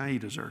this? Nah, he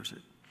deserves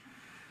it.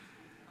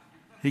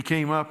 He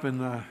came up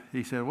and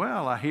he said,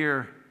 well, I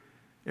hear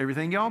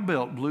everything y'all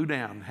built blew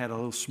down. Had a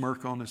little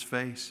smirk on his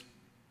face.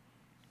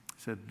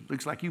 He said,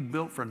 looks like you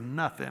built for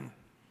nothing.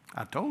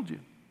 I told you.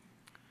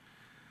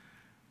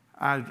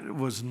 I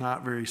was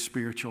not very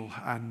spiritual.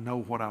 I know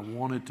what I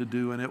wanted to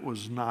do, and it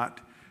was not.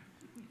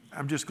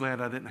 I'm just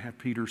glad I didn't have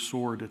Peter's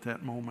sword at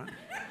that moment.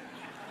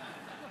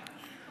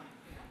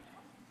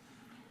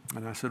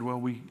 And I said, well,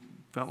 we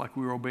felt like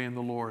we were obeying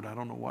the Lord. I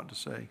don't know what to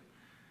say.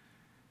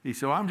 He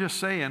said, well, I'm just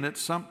saying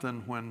it's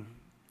something when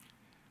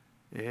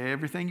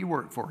everything you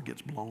work for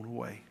gets blown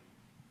away.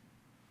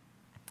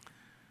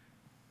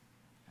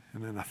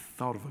 And then I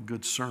thought of a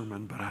good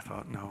sermon, but I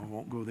thought, no, I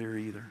won't go there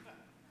either.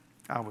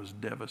 I was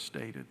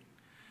devastated.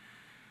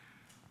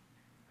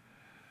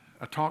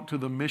 I talked to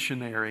the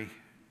missionary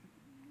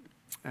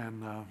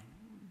and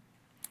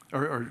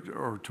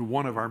or to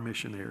one of our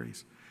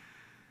missionaries.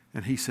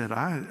 And he said,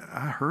 I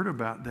heard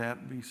about that.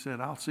 He said,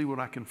 I'll see what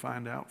I can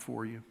find out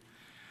for you.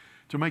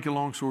 To make a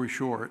long story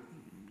short,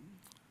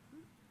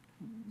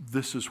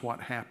 this is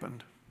what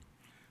happened.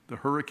 The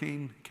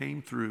hurricane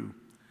came through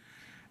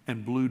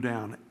and blew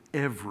down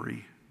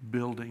every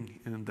building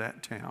in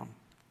that town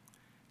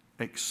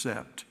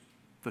except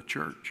the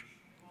church.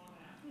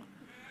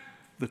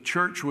 The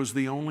church was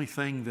the only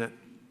thing that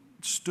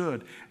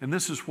stood. And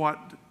this is what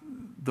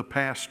the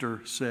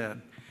pastor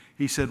said.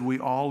 He said, we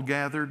all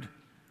gathered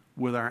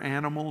with our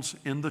animals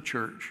in the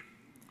church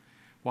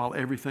while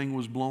everything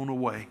was blown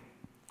away.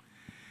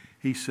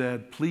 He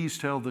said, please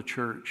tell the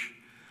church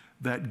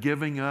that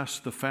giving us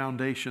the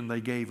foundation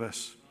they gave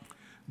us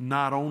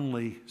not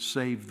only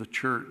saved the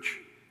church,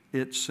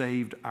 it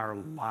saved our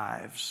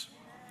lives.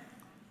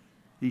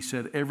 He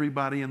said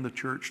everybody in the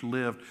church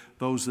lived.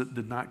 Those that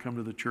did not come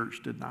to the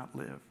church did not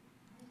live.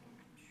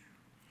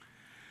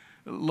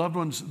 Loved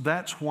ones,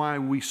 that's why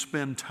we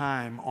spend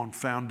time on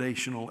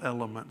foundational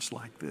elements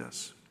like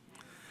this.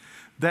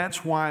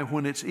 That's why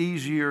when it's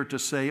easier to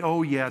say,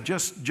 oh yeah,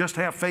 just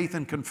have faith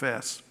and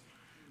confess.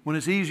 When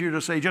it's easier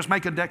to say, just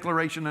make a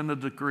declaration and a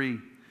decree.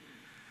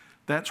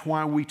 That's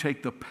why we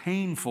take the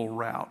painful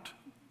route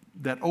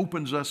that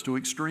opens us to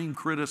extreme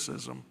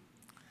criticism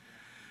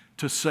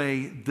to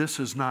say this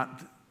is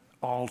not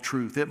all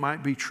truth. It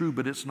might be true,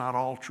 but it's not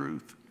all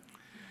truth.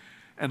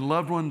 And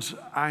loved ones,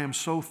 I am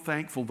so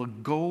thankful. The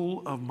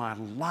goal of my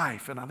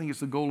life, and I think it's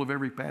the goal of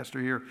every pastor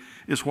here,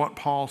 is what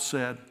Paul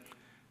said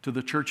to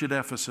the church at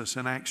Ephesus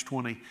in Acts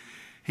 20.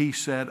 He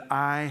said,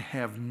 I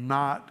have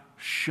not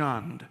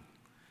shunned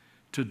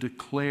to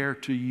declare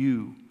to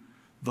you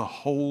the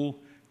whole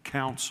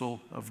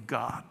counsel of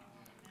God.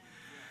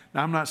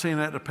 Now, I'm not saying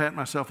that to pat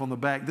myself on the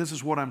back. This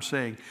is what I'm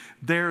saying.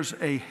 There's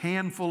a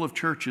handful of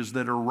churches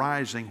that are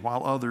rising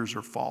while others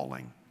are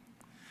falling.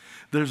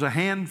 There's a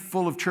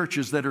handful of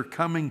churches that are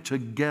coming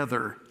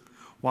together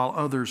while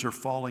others are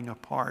falling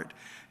apart.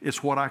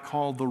 It's what I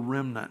call the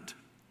remnant.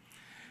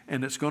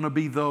 And it's going to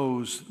be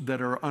those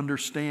that are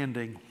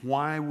understanding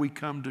why we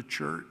come to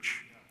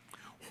church,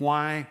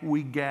 why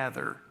we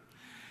gather.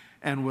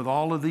 And with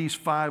all of these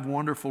 5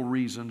 wonderful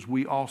reasons,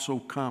 we also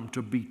come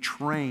to be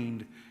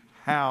trained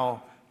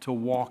how to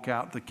walk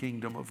out the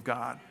kingdom of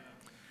God.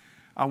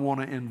 I want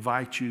to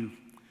invite you,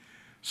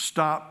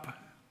 stop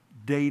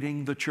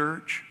dating the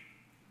church.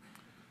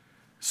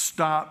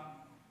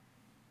 Stop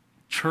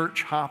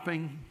church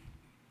hopping.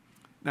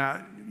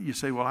 Now, you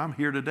say, well, I'm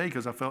here today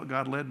because I felt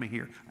God led me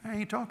here. I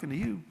ain't talking to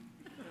you.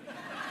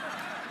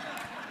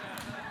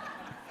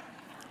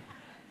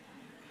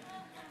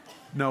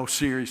 No,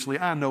 seriously,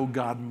 I know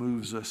God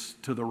moves us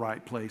to the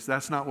right place.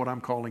 That's not what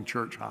I'm calling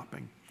church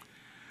hopping.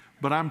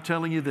 But I'm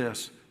telling you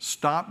this,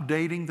 stop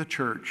dating the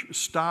church.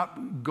 Stop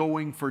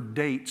going for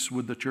dates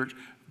with the church.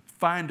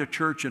 Find a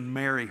church and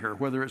marry her,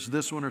 whether it's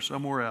this one or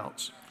somewhere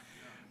else.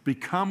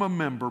 Become a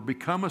member,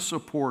 become a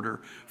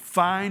supporter.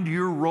 Find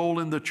your role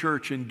in the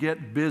church and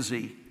get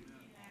busy,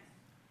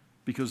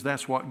 because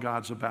that's what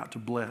God's about to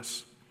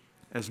bless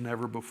as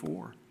never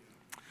before.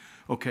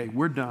 Okay,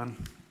 we're done.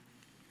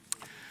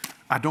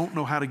 I don't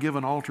know how to give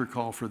an altar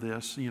call for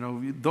this. You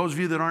know, those of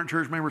you that aren't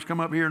church members, come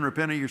up here and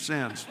repent of your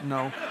sins.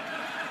 No.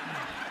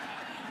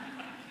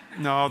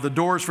 No, the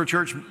doors for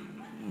church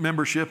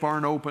membership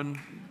aren't open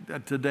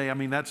today. I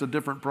mean, that's a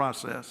different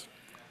process.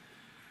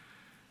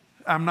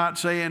 I'm not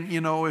saying,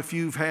 if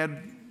you've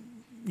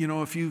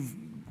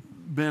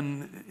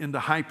been into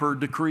hyper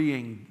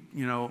decreeing,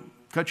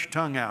 cut your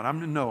tongue out.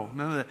 No,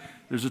 none of that.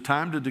 There's a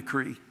time to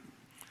decree.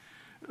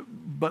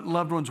 But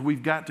loved ones,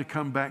 we've got to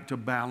come back to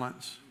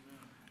balance.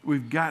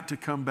 We've got to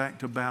come back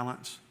to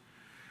balance.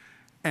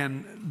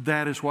 And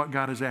that is what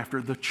God is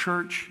after. The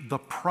church, the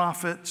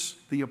prophets,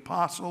 the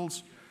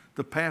apostles,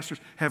 the pastors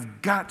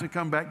have got to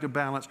come back to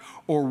balance,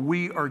 or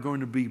we are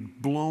going to be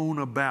blown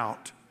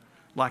about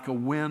like a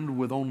wind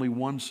with only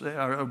one sail,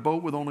 or a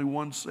boat with only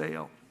one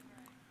sail.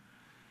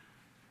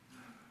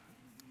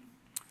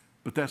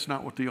 But that's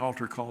not what the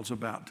altar call is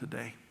about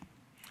today.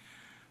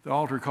 The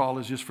altar call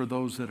is just for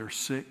those that are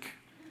sick,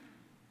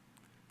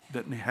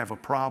 that have a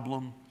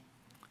problem,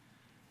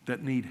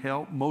 that need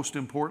help. Most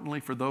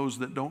importantly, for those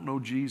that don't know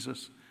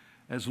Jesus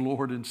as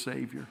Lord and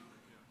Savior.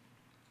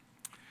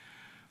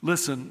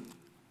 Listen,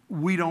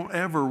 we don't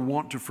ever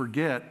want to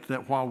forget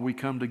that while we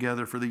come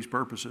together for these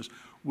purposes,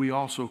 we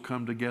also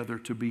come together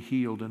to be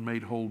healed and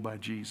made whole by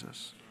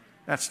Jesus.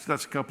 That's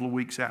a couple of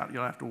weeks out.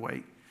 You'll have to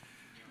wait.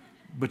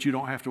 But you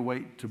don't have to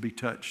wait to be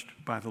touched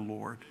by the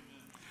Lord.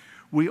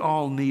 We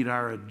all need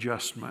our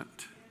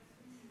adjustment.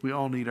 We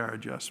all need our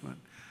adjustment.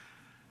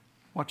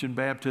 Watching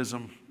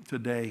baptism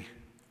today,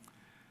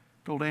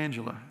 told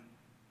Angela,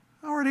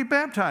 I already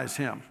baptized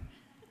him.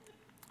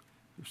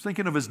 I was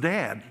thinking of his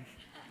dad.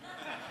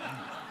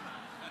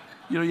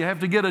 You know, you have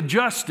to get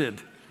adjusted.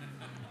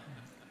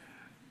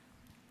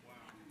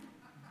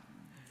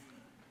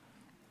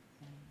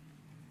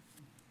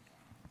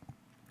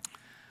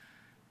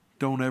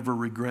 Don't ever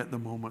regret the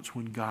moments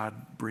when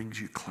God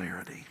brings you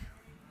clarity.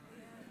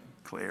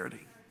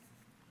 Clarity.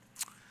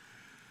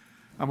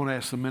 I'm going to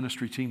ask the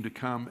ministry team to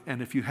come,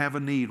 and if you have a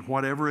need,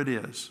 whatever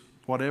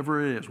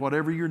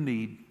your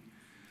need,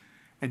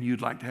 and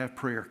you'd like to have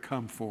prayer,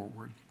 come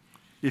forward.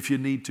 If you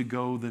need to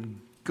go,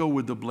 then go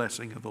with the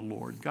blessing of the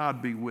Lord.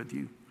 God be with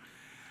you.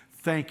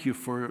 Thank you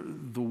for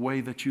the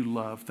way that you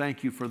love.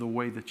 Thank you for the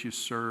way that you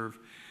serve.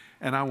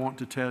 And I want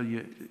to tell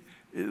you,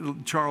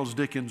 Charles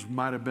Dickens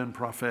might have been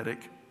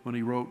prophetic when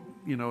he wrote,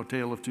 A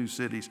Tale of Two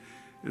Cities.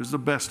 It was the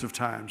best of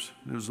times.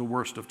 It was the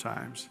worst of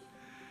times.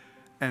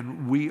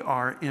 And we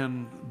are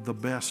in the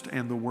best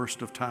and the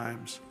worst of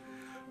times.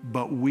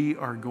 But we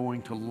are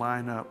going to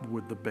line up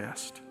with the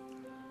best.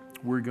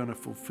 We're going to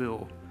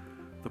fulfill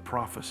the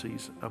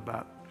prophecies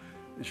about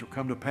it shall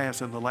come to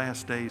pass in the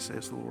last days,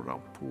 says the Lord,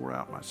 I'll pour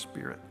out my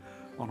Spirit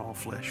on all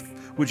flesh.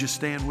 Would you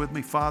stand with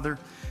me? Father,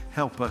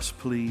 help us,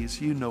 please.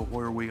 You know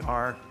where we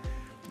are.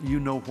 You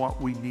know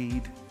what we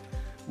need.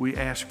 We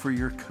ask for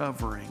your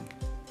covering.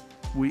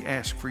 We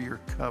ask for your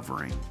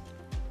covering.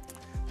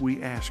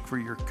 We ask for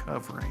your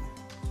covering.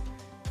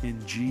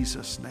 In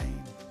Jesus'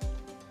 name.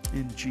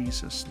 In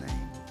Jesus'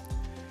 name.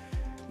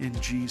 In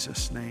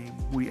Jesus' name.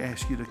 We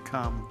ask you to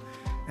come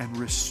and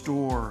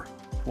restore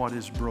what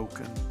is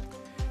broken.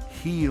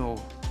 Heal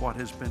what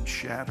has been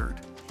shattered.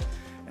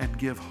 And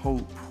give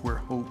hope where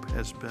hope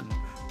has been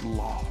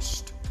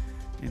lost.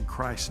 In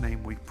Christ's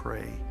name we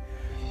pray.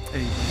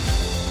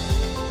 Amen.